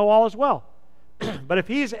fine, you'll know all is well. But if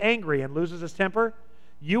he is angry and loses his temper,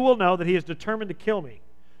 you will know that he is determined to kill me.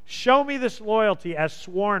 Show me this loyalty as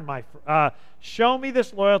my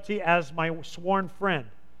sworn friend.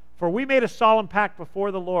 For we made a solemn pact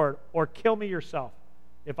before the Lord, or kill me yourself,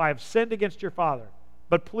 if I have sinned against your father.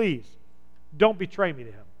 But please, don't betray me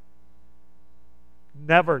to him."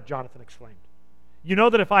 "Never," Jonathan exclaimed. "You know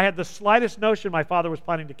that if I had the slightest notion my father was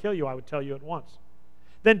planning to kill you, I would tell you at once."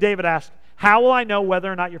 Then David asked, "How will I know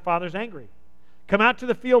whether or not your father's angry?" "Come out to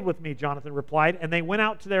the field with me," Jonathan replied, and they went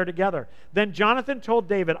out there together. Then Jonathan told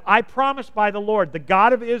David, "I promise by the Lord, the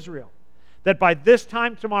God of Israel, that by this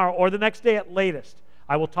time tomorrow or the next day at latest,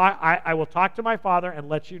 I will talk to my father and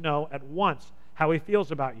let you know at once how he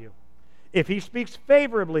feels about you. If he speaks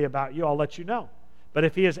favorably about you, I'll let you know. But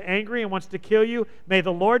if he is angry and wants to kill you, may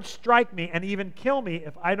the Lord strike me and even kill me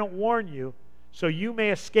if I don't warn you, so you may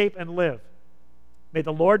escape and live. May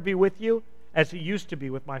the Lord be with you as he used to be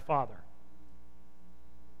with my father."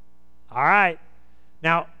 All right.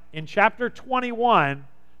 Now, in chapter 21,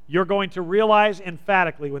 you're going to realize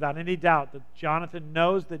emphatically, without any doubt, that Jonathan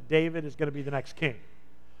knows that David is going to be the next king.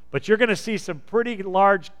 But you're going to see some pretty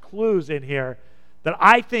large clues in here that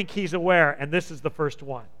I think he's aware, and this is the first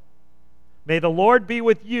one. "May the Lord be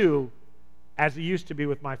with you as he used to be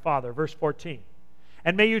with my father." Verse 14.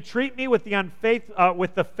 "And may you treat me with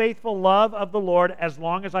the faithful love of the Lord as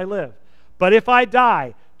long as I live. But if I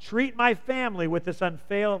die, treat my family with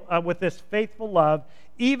this faithful love,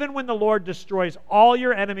 even when the Lord destroys all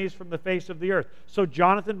your enemies from the face of the earth." So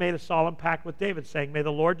Jonathan made a solemn pact with David, saying, "May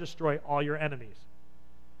the Lord destroy all your enemies."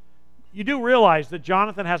 You do realize that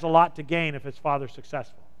Jonathan has a lot to gain if his father's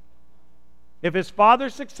successful. If his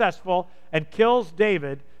father's successful and kills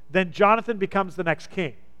David, then Jonathan becomes the next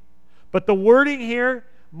king. But the wording here,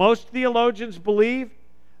 most theologians believe,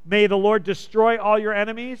 "May the Lord destroy all your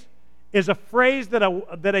enemies," is a phrase that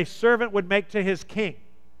a servant would make to his king.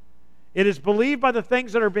 It is believed by the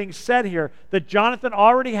things that are being said here that Jonathan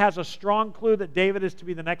already has a strong clue that David is to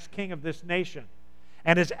be the next king of this nation,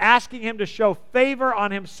 and is asking him to show favor on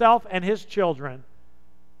himself and his children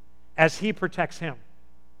as he protects him.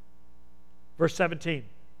 Verse 17.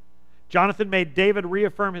 Jonathan made David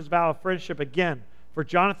reaffirm his vow of friendship again, for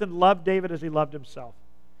Jonathan loved David as he loved himself.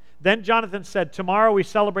 Then Jonathan said, "Tomorrow we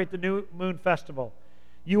celebrate the new moon festival.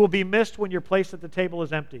 You will be missed when your place at the table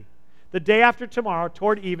is empty. The day after tomorrow,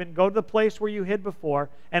 toward even, go to the place where you hid before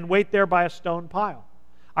and wait there by a stone pile.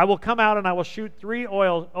 I will come out and I will shoot 3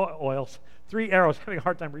 arrows, having a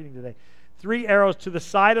hard time reading today, 3 arrows to the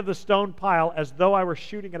side of the stone pile as though I were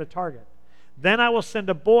shooting at a target. Then I will send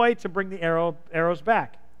a boy to bring the arrows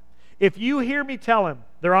back. If you hear me tell him,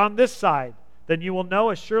 they're on this side, then you will know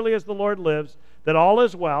as surely as the Lord lives that all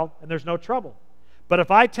is well and there's no trouble. But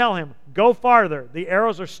if I tell him, go farther, the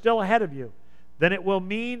arrows are still ahead of you, then it will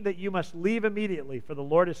mean that you must leave immediately, for the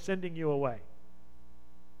Lord is sending you away.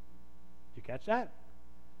 Did you catch that?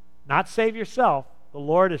 Not save yourself, the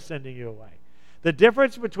Lord is sending you away. The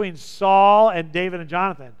difference between Saul and David and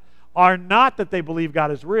Jonathan are not that they believe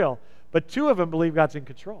God is real, but 2 of them believe God's in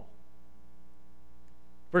control.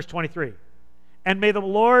 Verse 23, and may the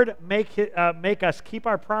Lord make us keep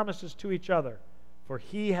our promises to each other, for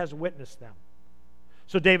he has witnessed them.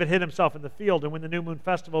 So David hid himself in the field, and when the new moon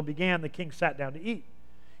festival began, the king sat down to eat.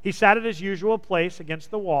 He sat at his usual place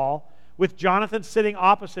against the wall, with Jonathan sitting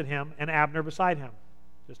opposite him and Abner beside him.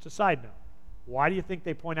 Just a side note. Why do you think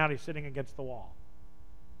they point out he's sitting against the wall?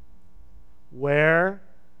 Where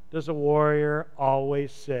does a warrior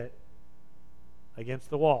always sit against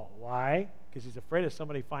the wall? Why? Because he's afraid of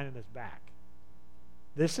somebody finding his back.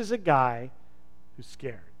 This is a guy who's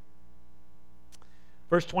scared.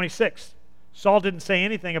 Verse 26. Saul didn't say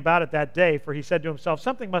anything about it that day, for he said to himself,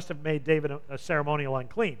 something must have made David a ceremonial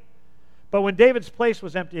unclean. But when David's place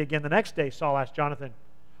was empty again the next day, Saul asked Jonathan,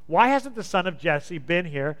 why hasn't the son of Jesse been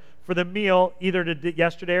here for the meal either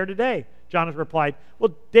yesterday or today? Jonathan replied,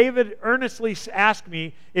 well, David earnestly asked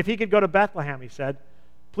me if he could go to Bethlehem, he said.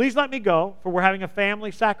 Please let me go, for we're having a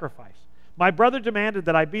family sacrifice. My brother demanded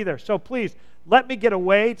that I be there, so please let me get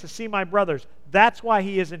away to see my brothers. That's why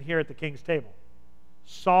he isn't here at the king's table.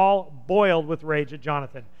 Saul boiled with rage at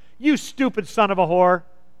Jonathan. You stupid son of a whore.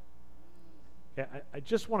 Yeah, I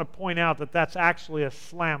just want to point out that that's actually a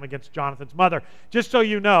slam against Jonathan's mother. Just so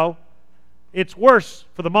you know, it's worse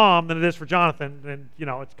for the mom than it is for Jonathan. And,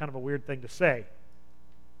 it's kind of a weird thing to say.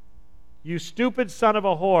 You stupid son of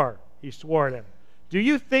a whore, he swore at him. Do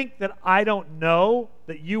you think that I don't know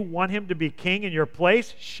that you want him to be king in your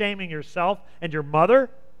place, shaming yourself and your mother?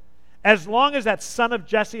 As long as that son of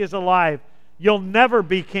Jesse is alive, you'll never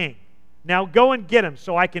be king. Now go and get him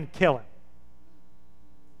so I can kill him.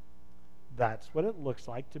 That's what it looks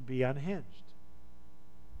like to be unhinged.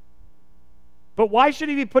 But why should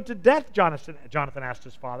he be put to death, Jonathan asked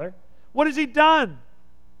his father. What has he done?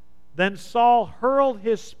 Then Saul hurled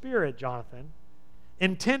his spear at Jonathan,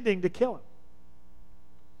 intending to kill him.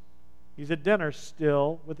 He's at dinner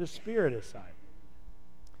still with his spear at his side.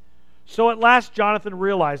 So at last Jonathan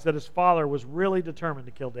realized that his father was really determined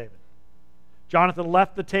to kill David. Jonathan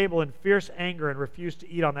left the table in fierce anger and refused to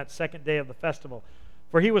eat on that second day of the festival,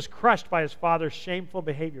 for he was crushed by his father's shameful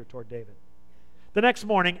behavior toward David. The next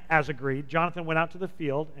morning, as agreed, Jonathan went out to the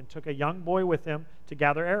field and took a young boy with him to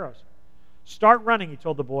gather arrows. Start running, he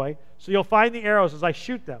told the boy, so you'll find the arrows as I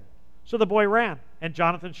shoot them. So the boy ran, and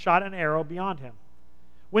Jonathan shot an arrow beyond him.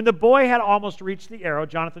 When the boy had almost reached the arrow,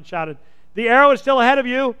 Jonathan shouted, "The arrow is still ahead of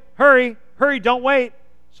you! Hurry, hurry, don't wait!"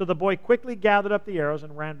 So the boy quickly gathered up the arrows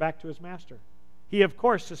and ran back to his master. He, of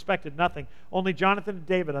course, suspected nothing. Only Jonathan and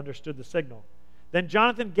David understood the signal. Then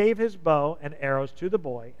Jonathan gave his bow and arrows to the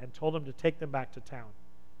boy and told him to take them back to town.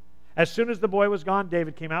 As soon as the boy was gone,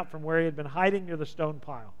 David came out from where he had been hiding near the stone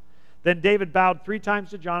pile. Then David bowed 3 times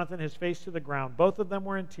to Jonathan, his face to the ground. Both of them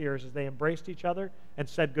were in tears as they embraced each other and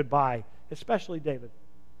said goodbye, especially David.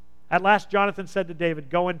 At last Jonathan said to David,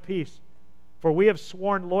 "Go in peace, for we have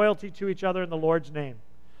sworn loyalty to each other in the Lord's name.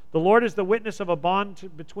 The Lord is the witness of a bond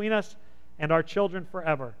between us and our children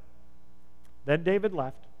forever." Then David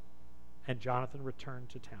left, and Jonathan returned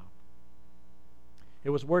to town. It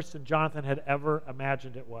was worse than Jonathan had ever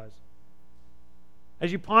imagined it was.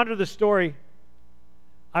 As you ponder the story,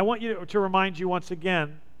 I want you to remind you once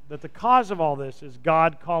again that the cause of all this is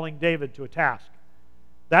God calling David to a task.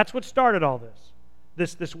 That's what started all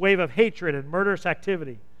this wave of hatred and murderous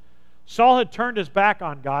activity. Saul had turned his back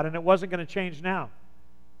on God, and it wasn't going to change now.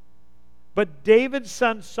 But David's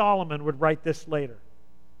son Solomon would write this later.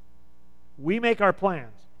 We make our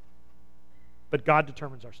plans, but God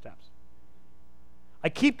determines our steps. I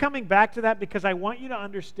keep coming back to that because I want you to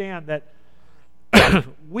understand that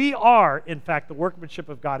we are, in fact, the workmanship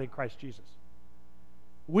of God in Christ Jesus.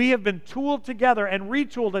 We have been tooled together and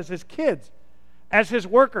retooled as His kids, as His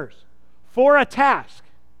workers, for a task.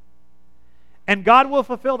 And God will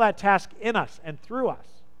fulfill that task in us and through us.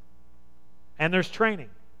 And there's training.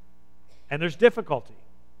 And there's difficulty.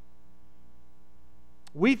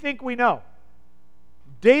 We think we know.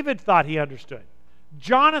 David thought he understood.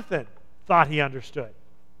 Jonathan thought he understood,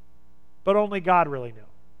 but only God really knew.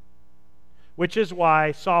 Which is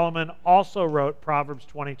why Solomon also wrote Proverbs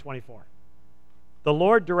 20:24. The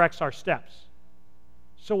Lord directs our steps,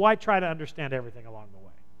 so why try to understand everything along the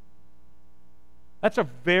way? That's a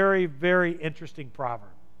very, very interesting proverb.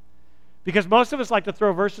 Because most of us like to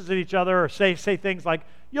throw verses at each other or say things like,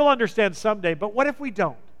 you'll understand someday, but what if we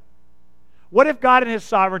don't? What if God in His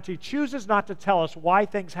sovereignty chooses not to tell us why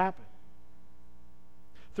things happen?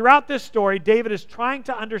 Throughout this story, David is trying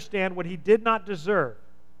to understand what he did not deserve,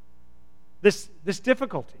 this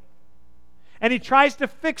difficulty. And he tries to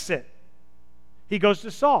fix it. He goes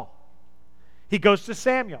to Saul. He goes to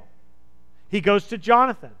Samuel. He goes to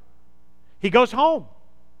Jonathan. He goes home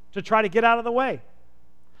to try to get out of the way.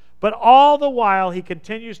 But all the while, he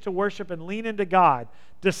continues to worship and lean into God,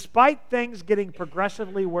 despite things getting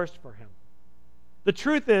progressively worse for him. The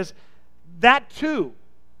truth is,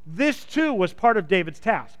 this too was part of David's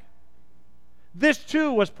task. This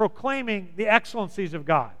too was proclaiming the excellencies of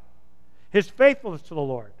God, His faithfulness to the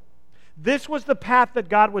Lord. This was the path that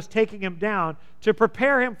God was taking him down to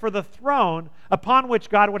prepare him for the throne upon which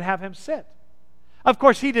God would have him sit. Of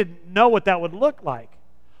course, he didn't know what that would look like.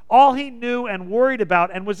 All he knew and worried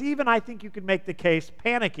about, and was even, I think you could make the case,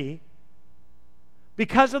 panicky,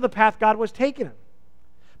 because of the path God was taking him.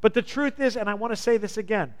 But the truth is, and I want to say this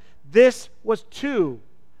again, this was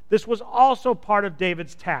also part of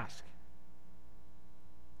David's task.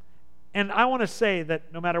 And I want to say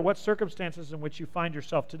that no matter what circumstances in which you find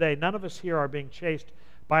yourself today, none of us here are being chased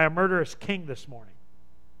by a murderous king this morning.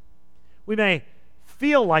 We may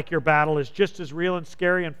feel like your battle is just as real and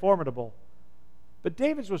scary and formidable, but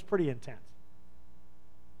David's was pretty intense.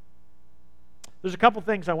 There's a couple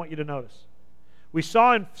things I want you to notice. We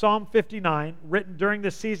saw in Psalm 59, written during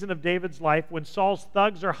this season of David's life, when Saul's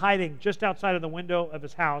thugs are hiding just outside of the window of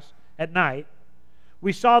his house at night,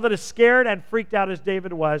 we saw that as scared and freaked out as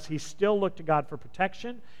David was, he still looked to God for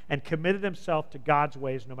protection and committed himself to God's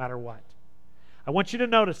ways no matter what. I want you to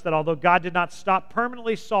notice that although God did not stop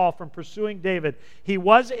permanently Saul from pursuing David, He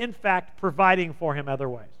was in fact providing for him other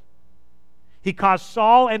ways. He caused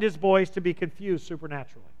Saul and his boys to be confused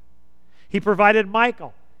supernaturally. He provided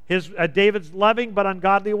Michal, David's loving but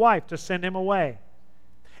ungodly wife, to send him away.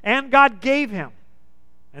 And God gave him,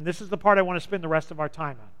 and this is the part I want to spend the rest of our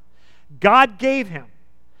time on, God gave him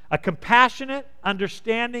a compassionate,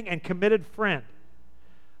 understanding, and committed friend.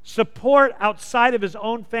 Support outside of his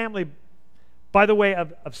own family by the way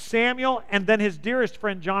of Samuel and then his dearest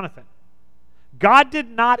friend Jonathan. God did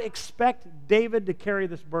not expect David to carry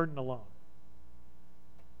this burden alone.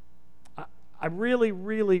 I really,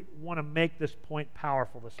 really want to make this point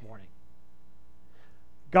powerful this morning.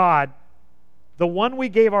 God, the one we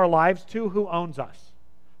gave our lives to, who owns us.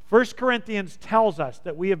 1 Corinthians tells us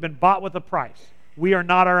that we have been bought with a price. We are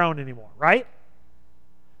not our own anymore, right?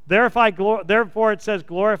 Therefore, it says,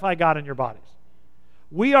 glorify God in your bodies.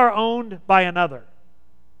 We are owned by another.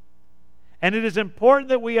 And it is important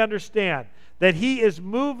that we understand that He is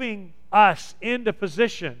moving us into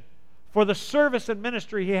position for the service and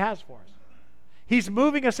ministry He has for us. He's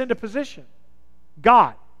moving us into position.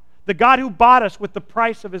 God, the God who bought us with the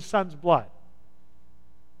price of His Son's blood.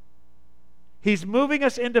 He's moving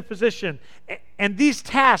us into position. And these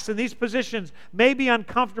tasks and these positions may be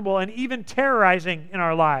uncomfortable and even terrorizing in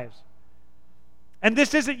our lives. And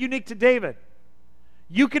this isn't unique to David.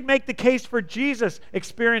 You could make the case for Jesus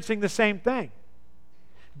experiencing the same thing.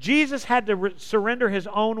 Jesus had to surrender His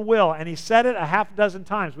own will, and He said it a half dozen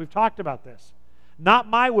times. We've talked about this. Not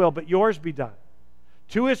my will, but yours be done.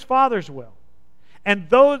 To His Father's will. And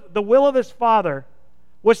though the will of His Father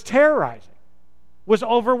was terrorizing, was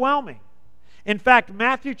overwhelming. In fact,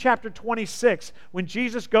 Matthew chapter 26, when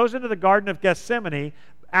Jesus goes into the Garden of Gethsemane,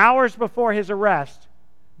 hours before His arrest,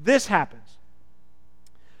 this happens.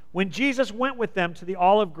 When Jesus went with them to the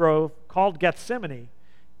olive grove called Gethsemane,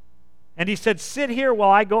 and He said, sit here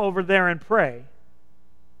while I go over there and pray.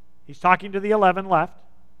 He's talking to the 11 left.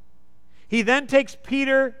 He then takes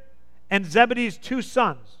Peter and Zebedee's two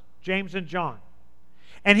sons, James and John,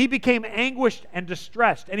 and He became anguished and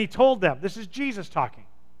distressed, and He told them, this is Jesus talking,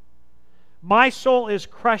 my soul is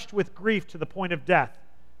crushed with grief to the point of death.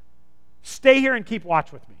 Stay here and keep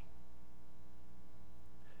watch with me.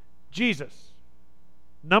 Jesus,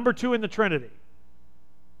 number 2 in the Trinity,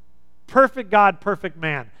 perfect God, perfect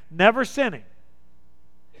man, never sinning,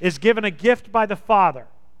 is given a gift by the Father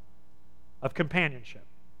of companionship,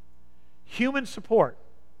 human support.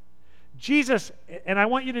 Jesus, and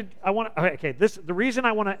the reason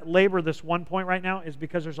I want to labor this one point right now is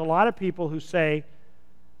because there's a lot of people who say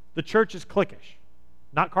the church is cliquish.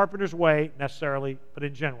 Not Carpenter's way necessarily, but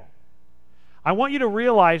in general. I want you to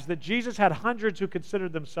realize that Jesus had hundreds who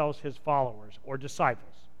considered themselves his followers or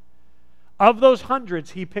disciples. Of those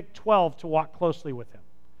hundreds, he picked 12 to walk closely with him,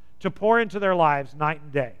 to pour into their lives night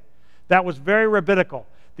and day. That was very rabbinical.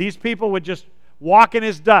 These people would just walk in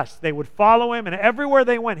his dust. They would follow him, and everywhere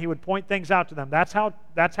they went, he would point things out to them. That's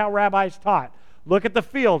how rabbis taught. Look at the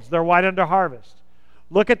fields, they're white under harvest.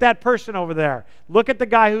 Look at that person over there. Look at the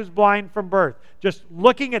guy who's blind from birth. Just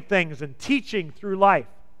looking at things and teaching through life.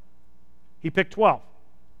 He picked 12.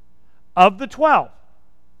 Of the 12,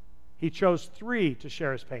 he chose 3 to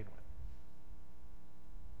share his pain with.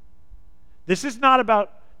 This is not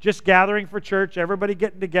about just gathering for church, everybody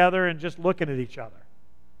getting together and just looking at each other.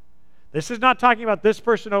 This is not talking about this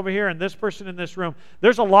person over here and this person in this room.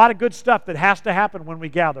 There's a lot of good stuff that has to happen when we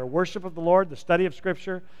gather. Worship of the Lord, the study of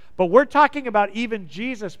Scripture. But we're talking about even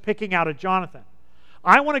Jesus picking out a Jonathan.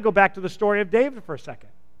 I want to go back to the story of David for a second.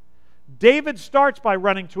 David starts by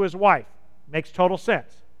running to his wife. Makes total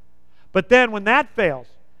sense. But then when that fails,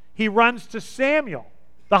 he runs to Samuel,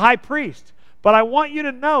 the high priest. But I want you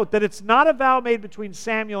to note that it's not a vow made between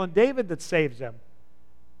Samuel and David that saves him.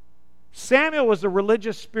 Samuel was a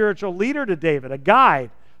religious spiritual leader to David, a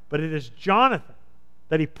guide, but it is Jonathan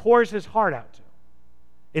that he pours his heart out to.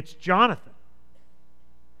 It's Jonathan.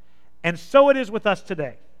 And so it is with us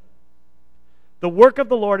today. The work of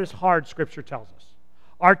the Lord is hard, Scripture tells us.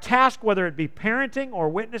 Our task, whether it be parenting or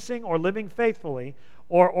witnessing or living faithfully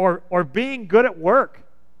or being good at work,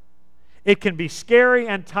 it can be scary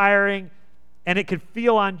and tiring, and it can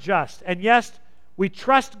feel unjust. And yes, we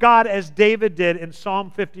trust God as David did in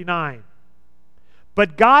Psalm 59.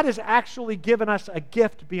 But God has actually given us a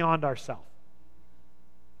gift beyond ourselves.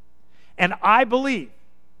 And I believe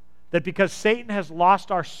that because Satan has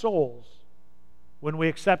lost our souls when we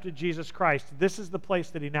accepted Jesus Christ, this is the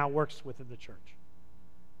place that he now works within the church.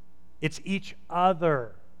 It's each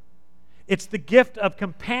other. It's the gift of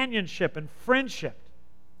companionship and friendship.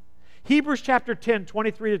 Hebrews chapter 10,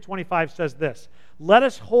 23 to 25 says this: "Let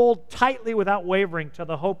us hold tightly without wavering to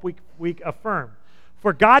the hope we affirm,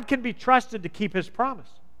 for God can be trusted to keep his promise.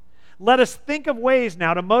 Let us think of ways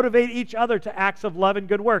now to motivate each other to acts of love and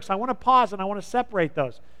good works." I want to pause and I want to separate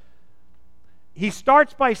those. He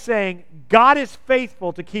starts by saying, God is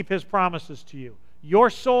faithful to keep his promises to you. Your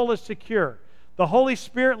soul is secure. The Holy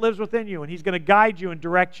Spirit lives within you, and he's going to guide you and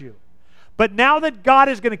direct you. But now that God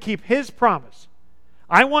is going to keep his promise,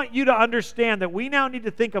 I want you to understand that we now need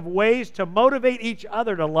to think of ways to motivate each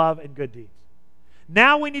other to love and good deeds.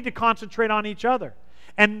 Now we need to concentrate on each other.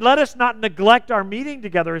 And let us not neglect our meeting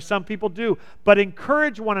together as some people do, but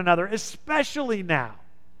encourage one another, especially now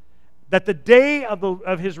that the day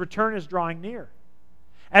of his return is drawing near.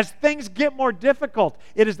 As things get more difficult,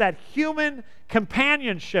 it is that human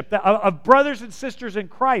companionship of brothers and sisters in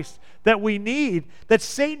Christ that we need, that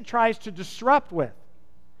Satan tries to disrupt with.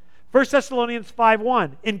 1 Thessalonians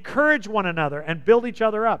 5:1, encourage one another and build each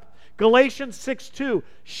other up. Galatians 6:2,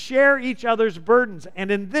 share each other's burdens and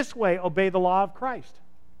in this way obey the law of Christ.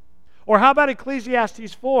 Or how about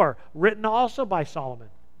Ecclesiastes 4, written also by Solomon?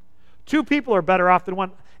 2 people are better off than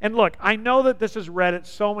one. And look, I know that this is read at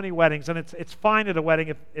so many weddings, and it's fine at a wedding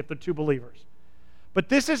if they're 2 believers. But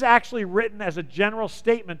this is actually written as a general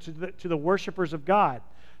statement to the worshipers of God.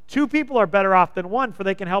 2 people are better off than one, for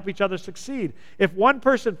they can help each other succeed. If one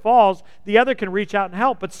person falls, the other can reach out and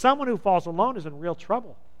help, but someone who falls alone is in real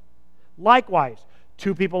trouble. Likewise,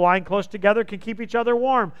 2 people lying close together can keep each other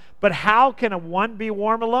warm, but how can one be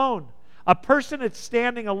warm alone? A person that's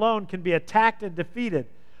standing alone can be attacked and defeated,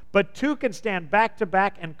 but 2 can stand back to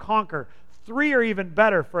back and conquer. 3 are even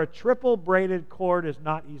better, for a triple braided cord is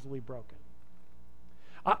not easily broken.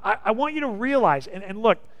 I want you to realize, and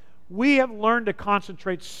look, we have learned to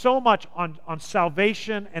concentrate so much on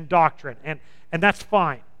salvation and doctrine, and that's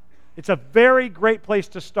fine. It's a very great place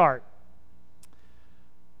to start.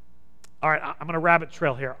 All right, I'm going to rabbit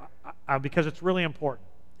trail here because it's really important.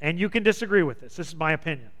 And you can disagree with this. This is my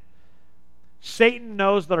opinion. Satan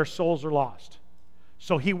knows that our souls are lost.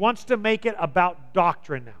 So he wants to make it about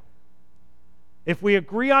doctrine now. If we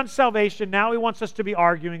agree on salvation, now he wants us to be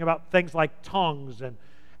arguing about things like tongues and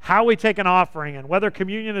how we take an offering and whether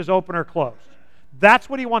communion is open or closed. That's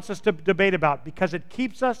what he wants us to debate about because it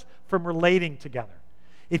keeps us from relating together.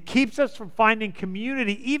 It keeps us from finding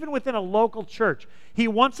community even within a local church. He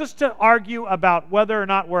wants us to argue about whether or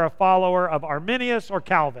not we're a follower of Arminius or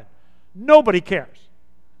Calvin. Nobody cares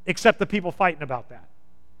except the people fighting about that.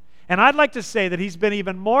 And I'd like to say that he's been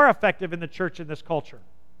even more effective in the church in this culture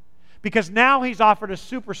because now he's offered us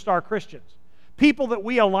superstar Christians, people that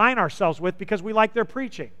we align ourselves with because we like their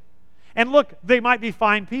preaching. And look, they might be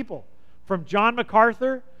fine people. From John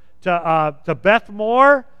MacArthur to Beth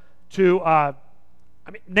Moore to,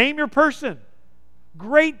 name your person.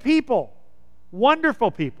 Great people,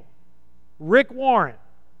 wonderful people. Rick Warren,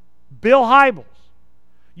 Bill Hybels.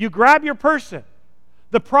 You grab your person.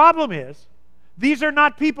 The problem is, these are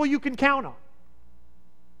not people you can count on.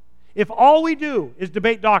 If all we do is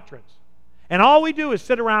debate doctrines, and all we do is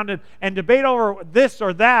sit around and debate over this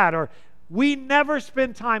or that, or we never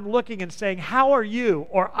spend time looking and saying, how are you?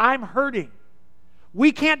 Or I'm hurting.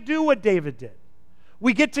 We can't do what David did.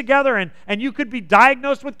 We get together and you could be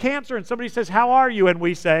diagnosed with cancer and somebody says, how are you? And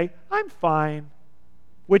we say, I'm fine,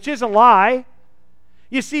 which is a lie.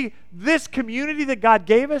 You see, this community that God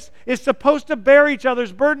gave us is supposed to bear each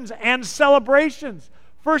other's burdens and celebrations.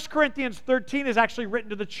 1 Corinthians 13 is actually written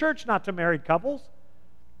to the church, not to married couples.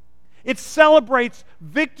 It celebrates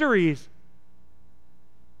victories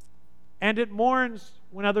and it mourns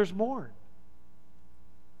when others mourn.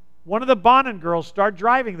 One of the Bonin girls started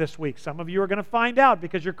driving this week. Some of you are going to find out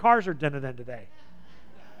because your cars are dented in today.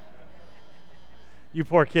 You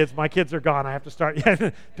poor kids. My kids are gone. I have to start.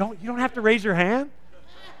 You don't have to raise your hand.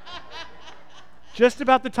 Just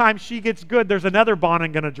about the time she gets good, there's another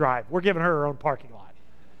Bonin going to drive. We're giving her own parking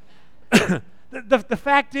lot. The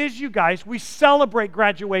fact is, you guys, we celebrate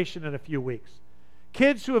graduation in a few weeks.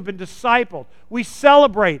 Kids who have been discipled. We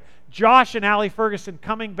celebrate Josh and Allie Ferguson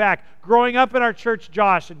coming back, growing up in our church,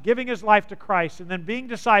 Josh, and giving his life to Christ, and then being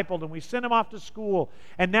discipled, and we send him off to school,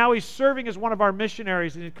 and now he's serving as one of our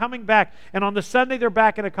missionaries, and he's coming back, and on the Sunday they're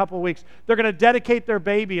back in a couple of weeks. They're going to dedicate their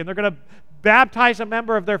baby, and they're going to baptize a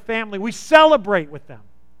member of their family. We celebrate with them.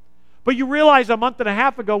 But you realize a month and a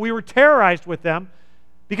half ago, we were terrorized with them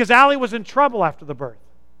because Allie was in trouble after the birth.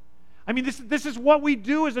 I mean, this is what we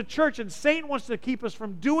do as a church, and Satan wants to keep us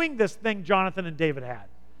from doing this thing Jonathan and David had.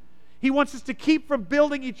 He wants us to keep from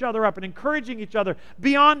building each other up and encouraging each other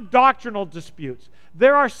beyond doctrinal disputes.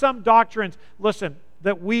 There are some doctrines, listen,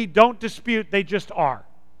 that we don't dispute, they just are.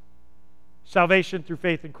 Salvation through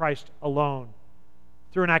faith in Christ alone,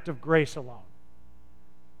 through an act of grace alone.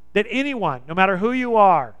 That anyone, no matter who you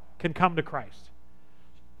are, can come to Christ.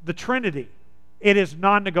 The Trinity, it is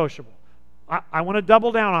non-negotiable. I want to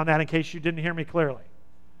double down on that in case you didn't hear me clearly.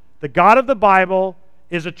 The God of the Bible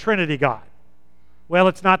is a Trinity God. Well,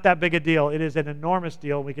 it's not that big a deal. It is an enormous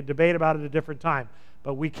deal. We can debate about it at a different time.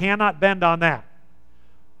 But we cannot bend on that.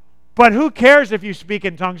 But who cares if you speak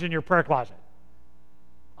in tongues in your prayer closet?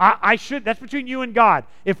 That's between you and God.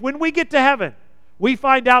 If when we get to heaven, we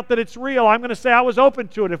find out that it's real, I'm going to say I was open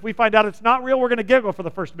to it. If we find out it's not real, we're going to giggle for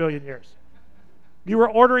the first million years. You were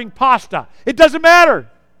ordering pasta. It doesn't matter.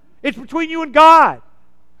 It's between you and God.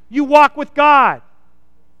 You walk with God.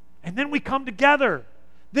 And then we come together.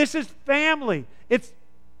 This is family. It's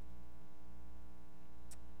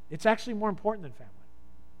actually more important than family.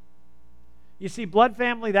 You see, blood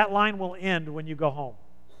family, that line will end when you go home.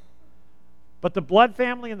 But the blood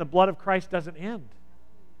family and the blood of Christ doesn't end.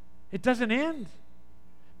 It doesn't end.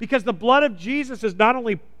 Because the blood of Jesus is not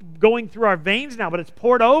only going through our veins now, but it's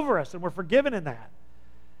poured over us, and we're forgiven in that.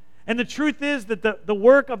 And the truth is that the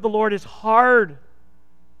work of the Lord is hard.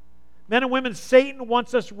 Men and women, Satan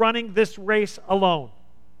wants us running this race alone.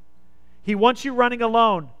 He wants you running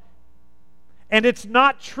alone. And it's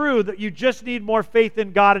not true that you just need more faith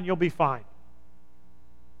in God and you'll be fine.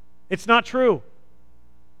 It's not true.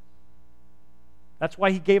 That's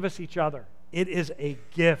why He gave us each other. It is a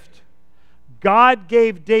gift. God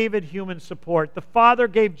gave David human support. The Father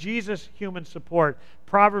gave Jesus human support.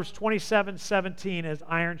 Proverbs 27:17, as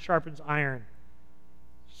iron sharpens iron,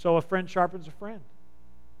 so a friend sharpens a friend.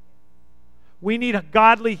 We need a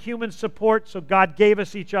godly human support, so God gave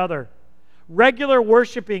us each other. Regular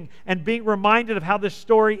worshiping and being reminded of how this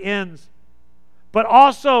story ends. But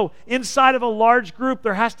also, inside of a large group,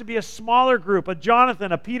 there has to be a smaller group, a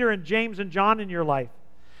Jonathan, a Peter and James and John in your life,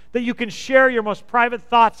 that you can share your most private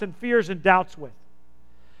thoughts and fears and doubts with.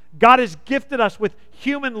 God has gifted us with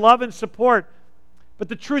human love and support, but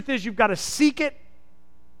the truth is you've got to seek it,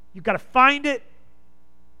 you've got to find it,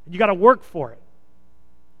 and you've got to work for it.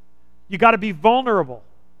 You've got to be vulnerable,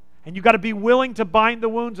 and you've got to be willing to bind the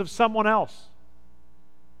wounds of someone else.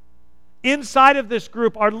 Inside of this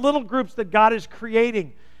group are little groups that God is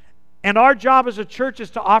creating, and our job as a church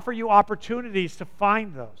is to offer you opportunities to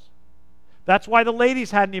find those. That's why the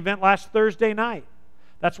ladies had an event last Thursday night.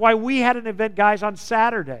 That's why we had an event, guys, on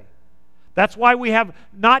Saturday. That's why we have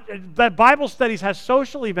that Bible studies has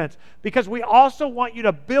social events, because we also want you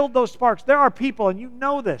to build those sparks. There are people, and you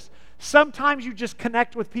know this, sometimes you just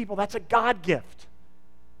connect with people. That's a God gift.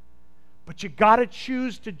 But you got to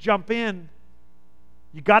choose to jump in.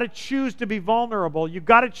 You got to choose to be vulnerable. You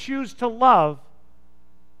got to choose to love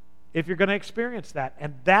if you're going to experience that.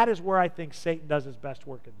 And that is where I think Satan does his best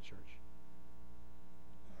work in the church.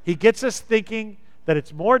 He gets us thinking that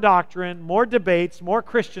it's more doctrine, more debates, more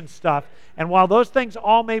Christian stuff. And while those things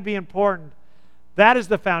all may be important, that is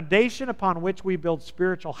the foundation upon which we build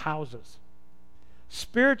spiritual houses.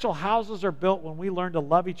 Spiritual houses are built when we learn to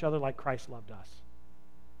love each other like Christ loved us.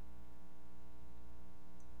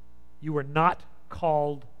 You were not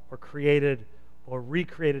called or created or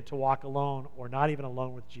recreated to walk alone, or not even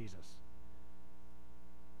alone with Jesus.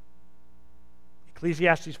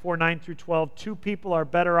 Ecclesiastes 4:9-12, 2 people are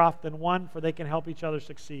better off than one, for they can help each other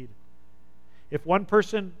succeed. If one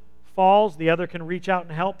person falls, the other can reach out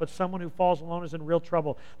and help, but someone who falls alone is in real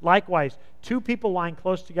trouble. Likewise, 2 people lying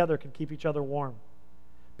close together can keep each other warm.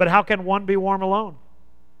 But how can one be warm alone?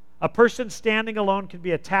 A person standing alone can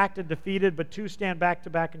be attacked and defeated, but 2 stand back to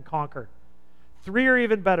back and conquer. 3 are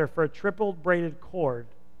even better, for a triple braided cord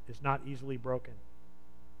is not easily broken.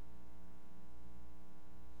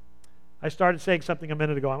 I started saying something a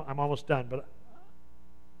minute ago. I'm almost done, but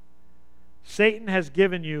Satan has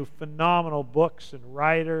given you phenomenal books and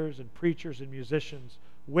writers and preachers and musicians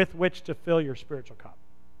with which to fill your spiritual cup.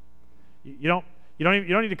 You don't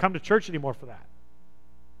need to come to church anymore for that.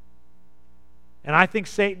 And I think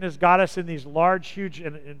Satan has got us in these large, huge,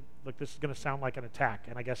 and look, this is going to sound like an attack,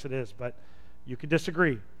 and I guess it is, but you can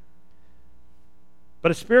disagree.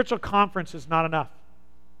 But a spiritual conference is not enough,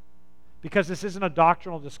 because this isn't a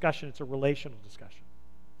doctrinal discussion, it's a relational discussion.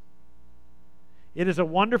 It is a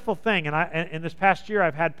wonderful thing, and in this past year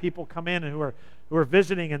I've had people come in who are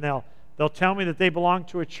visiting, and they'll tell me that they belong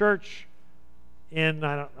to a church in,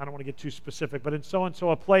 I don't want to get too specific, but in so-and-so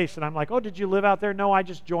a place, and I'm like, oh, did you live out there? No, I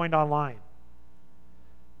just joined online.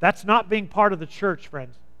 That's not being part of the church,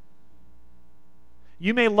 friends.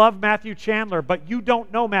 You may love Matthew Chandler, but you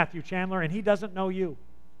don't know Matthew Chandler, and he doesn't know you.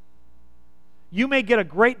 You may get a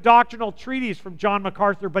great doctrinal treatise from John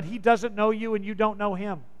MacArthur, but he doesn't know you, and you don't know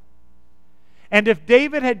him. And if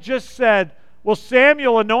David had just said, well,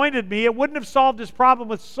 Samuel anointed me, it wouldn't have solved his problem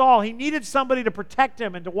with Saul. He needed somebody to protect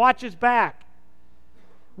him and to watch his back.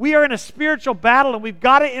 We are in a spiritual battle, and we've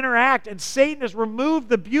got to interact, and Satan has removed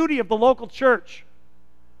the beauty of the local church.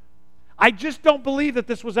 I just don't believe that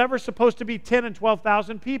this was ever supposed to be 10 and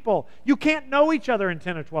 12,000 people. You can't know each other in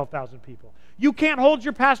 10 or 12,000 people. You can't hold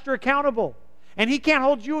your pastor accountable, and he can't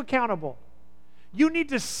hold you accountable. You need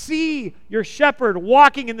to see your shepherd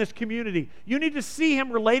walking in this community. You need to see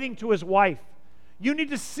him relating to his wife. You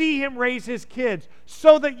need to see him raise his kids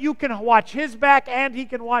so that you can watch his back and he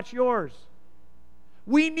can watch yours.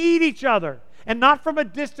 We need each other, and not from a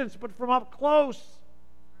distance, but from up close.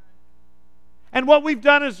 And what we've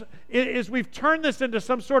done is we've turned this into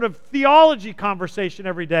some sort of theology conversation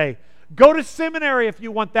every day. Go to seminary if you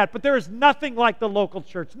want that, but there is nothing like the local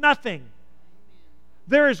church. Nothing.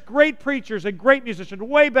 There is great preachers and great musicians,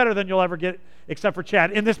 way better than you'll ever get, except for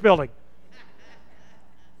Chad, in this building.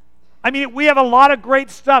 I mean, we have a lot of great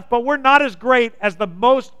stuff, but we're not as great as the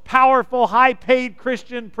most powerful, high-paid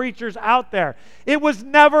Christian preachers out there. It was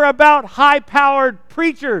never about high-powered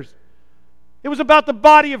preachers. It was about the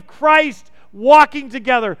body of Christ walking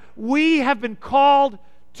together. We have been called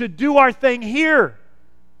to do our thing here,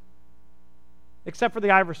 except for the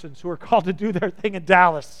Iversons, who are called to do their thing in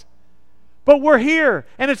Dallas. But we're here,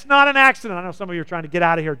 and it's not an accident. I know some of you are trying to get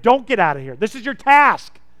out of here. Don't get out of here. This is your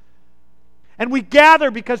task. And we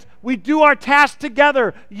gather because we do our task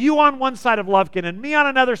together. You on one side of Lufkin and me on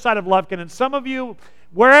another side of Lufkin, and some of you,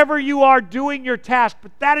 wherever you are, doing your task.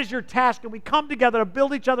 But that is your task, and we come together to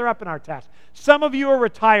build each other up in our task. Some of you are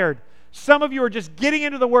retired. Some of you are just getting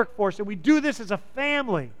into the workforce, and we do this as a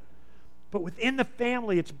family. But within the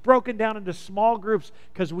family, it's broken down into small groups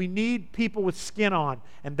because we need people with skin on,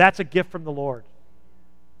 and that's a gift from the Lord.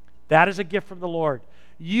 That is a gift from the Lord.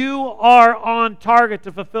 You are on target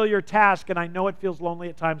to fulfill your task, and I know it feels lonely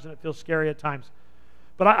at times and it feels scary at times.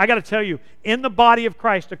 But I got to tell you, in the body of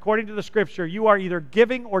Christ, according to the Scripture, you are either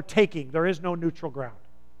giving or taking. There is no neutral ground.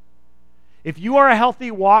 If you are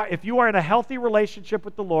in a healthy relationship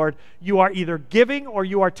with the Lord, you are either giving or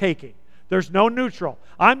you are taking. There's no neutral.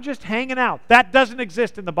 I'm just hanging out. That doesn't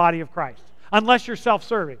exist in the body of Christ, unless you're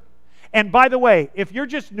self-serving. And by the way, if you're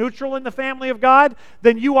just neutral in the family of God,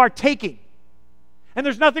 then you are taking. And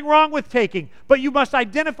there's nothing wrong with taking, but you must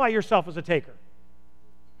identify yourself as a taker.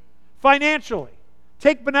 Financially,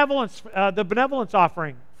 take the benevolence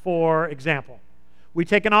offering, for example. We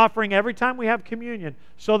take an offering every time we have communion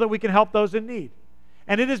so that we can help those in need.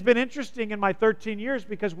 And it has been interesting in my 13 years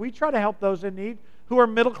because we try to help those in need who are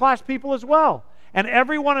middle-class people as well. And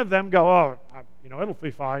every one of them go, oh, it'll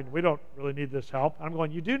be fine. We don't really need this help. I'm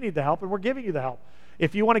going, you do need the help, and we're giving you the help.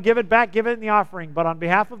 If you want to give it back, give it in the offering. But on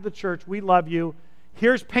behalf of the church, we love you.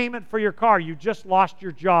 Here's payment for your car. You just lost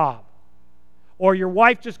your job. Or your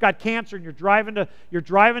wife just got cancer and you're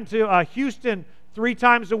driving to Houston 3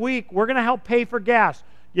 times a week. We're going to help pay for gas.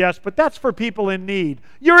 Yes, but that's for people in need.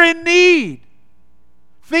 You're in need.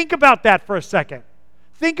 Think about that for a second.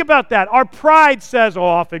 Think about that. Our pride says, oh,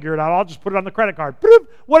 I'll figure it out. I'll just put it on the credit card.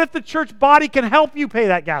 What if the church body can help you pay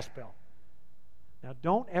that gas bill? Now,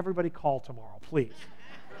 don't everybody call tomorrow, please.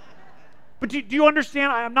 But do you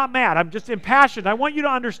understand? I'm not mad. I'm just impassioned. I want you to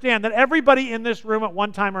understand that everybody in this room at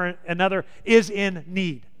one time or another is in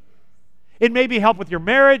need. It may be help with your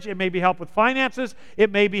marriage. It may be help with finances.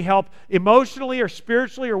 It may be help emotionally or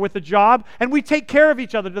spiritually or with a job. And we take care of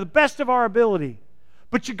each other to the best of our ability.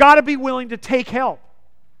 But you got to be willing to take help.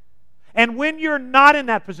 And when you're not in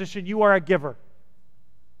that position, you are a giver.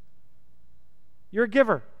 You're a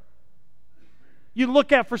giver. You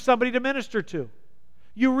look out for somebody to minister to.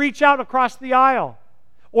 You reach out across the aisle.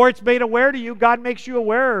 Or it's made aware to you. God makes you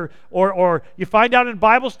aware. Or you find out in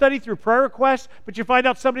Bible study through prayer requests, but you find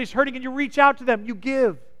out somebody's hurting and you reach out to them. You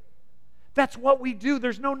give. That's what we do.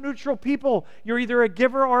 There's no neutral people. You're either a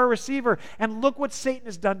giver or a receiver. And look what Satan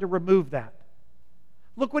has done to remove that.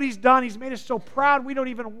 Look what he's done. He's made us so proud we don't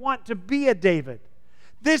even want to be a David.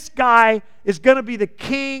 This guy is going to be the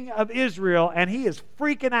king of Israel, and he is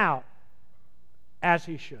freaking out, as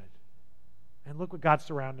he should. And look what God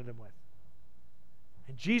surrounded him with.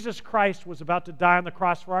 And Jesus Christ was about to die on the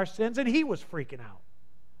cross for our sins, and he was freaking out.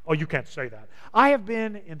 Oh, you can't say that. I have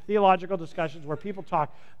been in theological discussions where people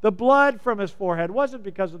talk, the blood from his forehead wasn't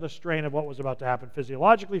because of the strain of what was about to happen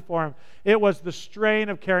physiologically for him. It was the strain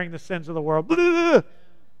of carrying the sins of the world. Blah, blah, blah.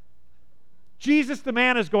 Jesus, the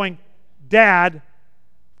man, is going, Dad,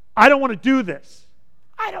 I don't want to do this.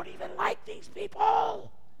 I don't even like these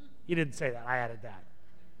people. He didn't say that. I added that.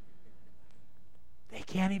 They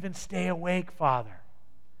can't even stay awake, Father.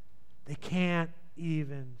 They can't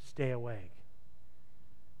even stay awake.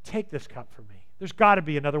 Take this cup from me. There's got to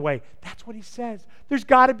be another way. That's what he says. There's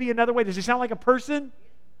got to be another way. Does he sound like a person?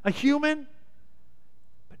 A human?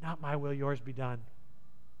 But not my will, yours be done.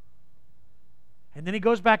 And then he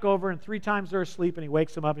goes back over, and 3 times they're asleep, and he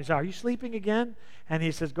wakes them up, and he says, are you sleeping again? And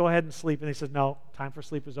he says, go ahead and sleep. And he says, no, time for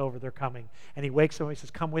sleep is over. They're coming. And he wakes them up, and he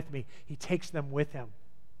says, come with me. He takes them with him,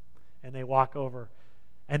 and they walk over,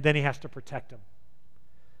 and then he has to protect them.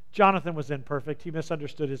 Jonathan was imperfect. He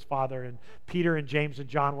misunderstood his father, and Peter and James and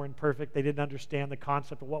John were imperfect. They didn't understand the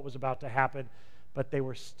concept of what was about to happen, but they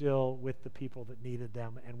were still with the people that needed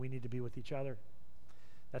them, and we need to be with each other.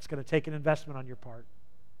 That's going to take an investment on your part.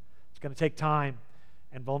 It's going to take time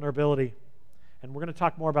and vulnerability, and we're going to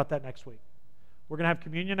talk more about that next week. We're going to have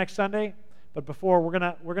communion next Sunday, but before, we're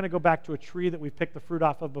going to go back to a tree that we've picked the fruit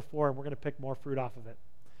off of before, and we're going to pick more fruit off of it.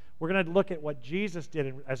 We're going to look at what Jesus did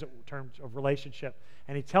in terms of relationship,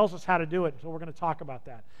 and he tells us how to do it, so we're going to talk about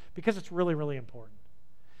that because it's really, really important.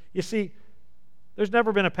 You see, there's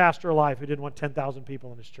never been a pastor alive who didn't want 10,000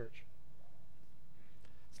 people in his church.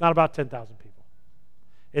 It's not about 10,000 people.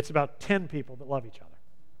 It's about 10 people that love each other.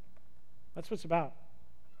 That's what it's about.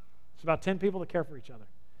 It's about 10 people that care for each other,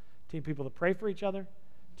 10 people that pray for each other,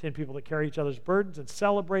 10 people that carry each other's burdens and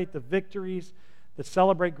celebrate the victories, that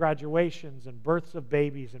celebrate graduations and births of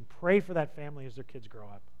babies and pray for that family as their kids grow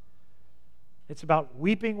up. It's about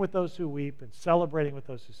weeping with those who weep and celebrating with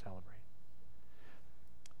those who celebrate.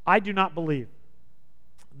 I do not believe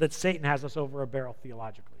that Satan has us over a barrel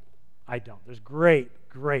theologically. I don't. There's great,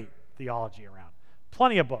 great theology around.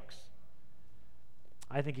 Plenty of books.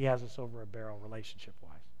 I think he has us over a barrel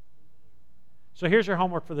relationship-wise. So here's your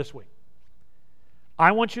homework for this week.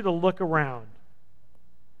 I want you to look around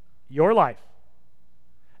your life,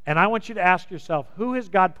 and I want you to ask yourself, who has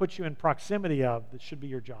God put you in proximity of that should be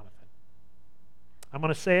your Jonathan? I'm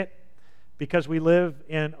going to say it because we live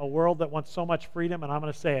in a world that wants so much freedom, and I'm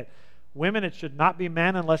going to say it. Women, it should not be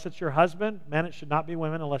men unless it's your husband. Men, it should not be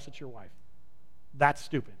women unless it's your wife. That's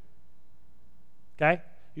stupid. Okay?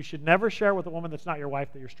 You should never share with a woman that's not your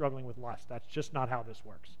wife that you're struggling with lust. That's just not how this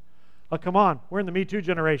works. Oh, come on. We're in the Me Too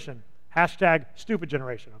generation. Hashtag stupid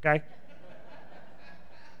generation, okay?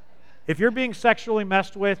 If you're being sexually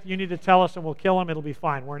messed with, you need to tell us and we'll kill them. It'll be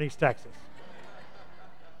fine. We're in East Texas.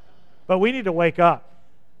 But we need to wake up.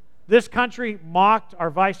 This country mocked our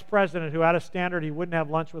vice president who had a standard he wouldn't have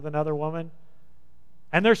lunch with another woman.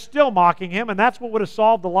 And they're still mocking him, and that's what would have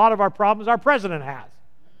solved a lot of our problems our president has.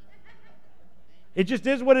 It just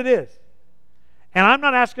is what it is. And I'm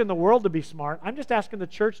not asking the world to be smart. I'm just asking the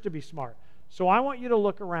church to be smart. So I want you to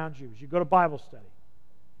look around you as you go to Bible study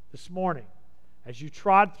this morning, as you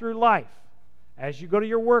trod through life, as you go to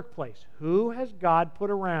your workplace. Who has God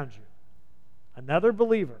put around you? Another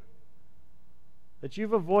believer that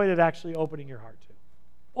you've avoided actually opening your heart to.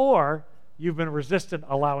 Or you've been resistant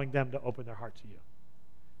allowing them to open their heart to you.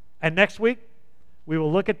 And next week, we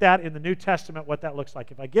will look at that in the New Testament, what that looks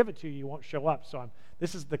like. If I give it to you, you won't show up. So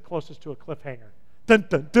this is the closest to a cliffhanger. Dun,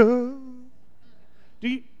 dun, dun.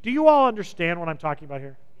 Do you all understand what I'm talking about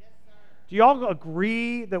here? Yes, sir. Do you all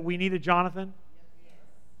agree that we need a Jonathan? Yes.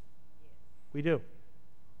 We do.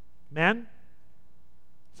 Men,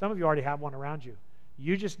 some of you already have one around you.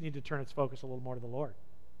 You just need to turn its focus a little more to the Lord.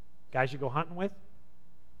 Guys you go hunting with,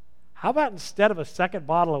 how about instead of a second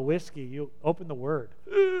bottle of whiskey, you open the Word?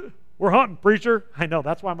 We're hunting, preacher. I know,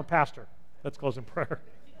 that's why I'm a pastor. Let's close in prayer.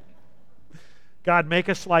 God, make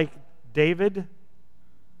us like David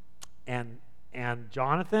and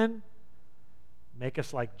Jonathan. Make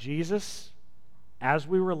us like Jesus as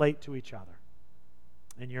we relate to each other.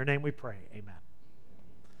 In your name we pray, amen.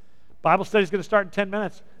 Bible study is going to start in 10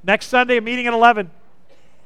 minutes. Next Sunday, a meeting at 11.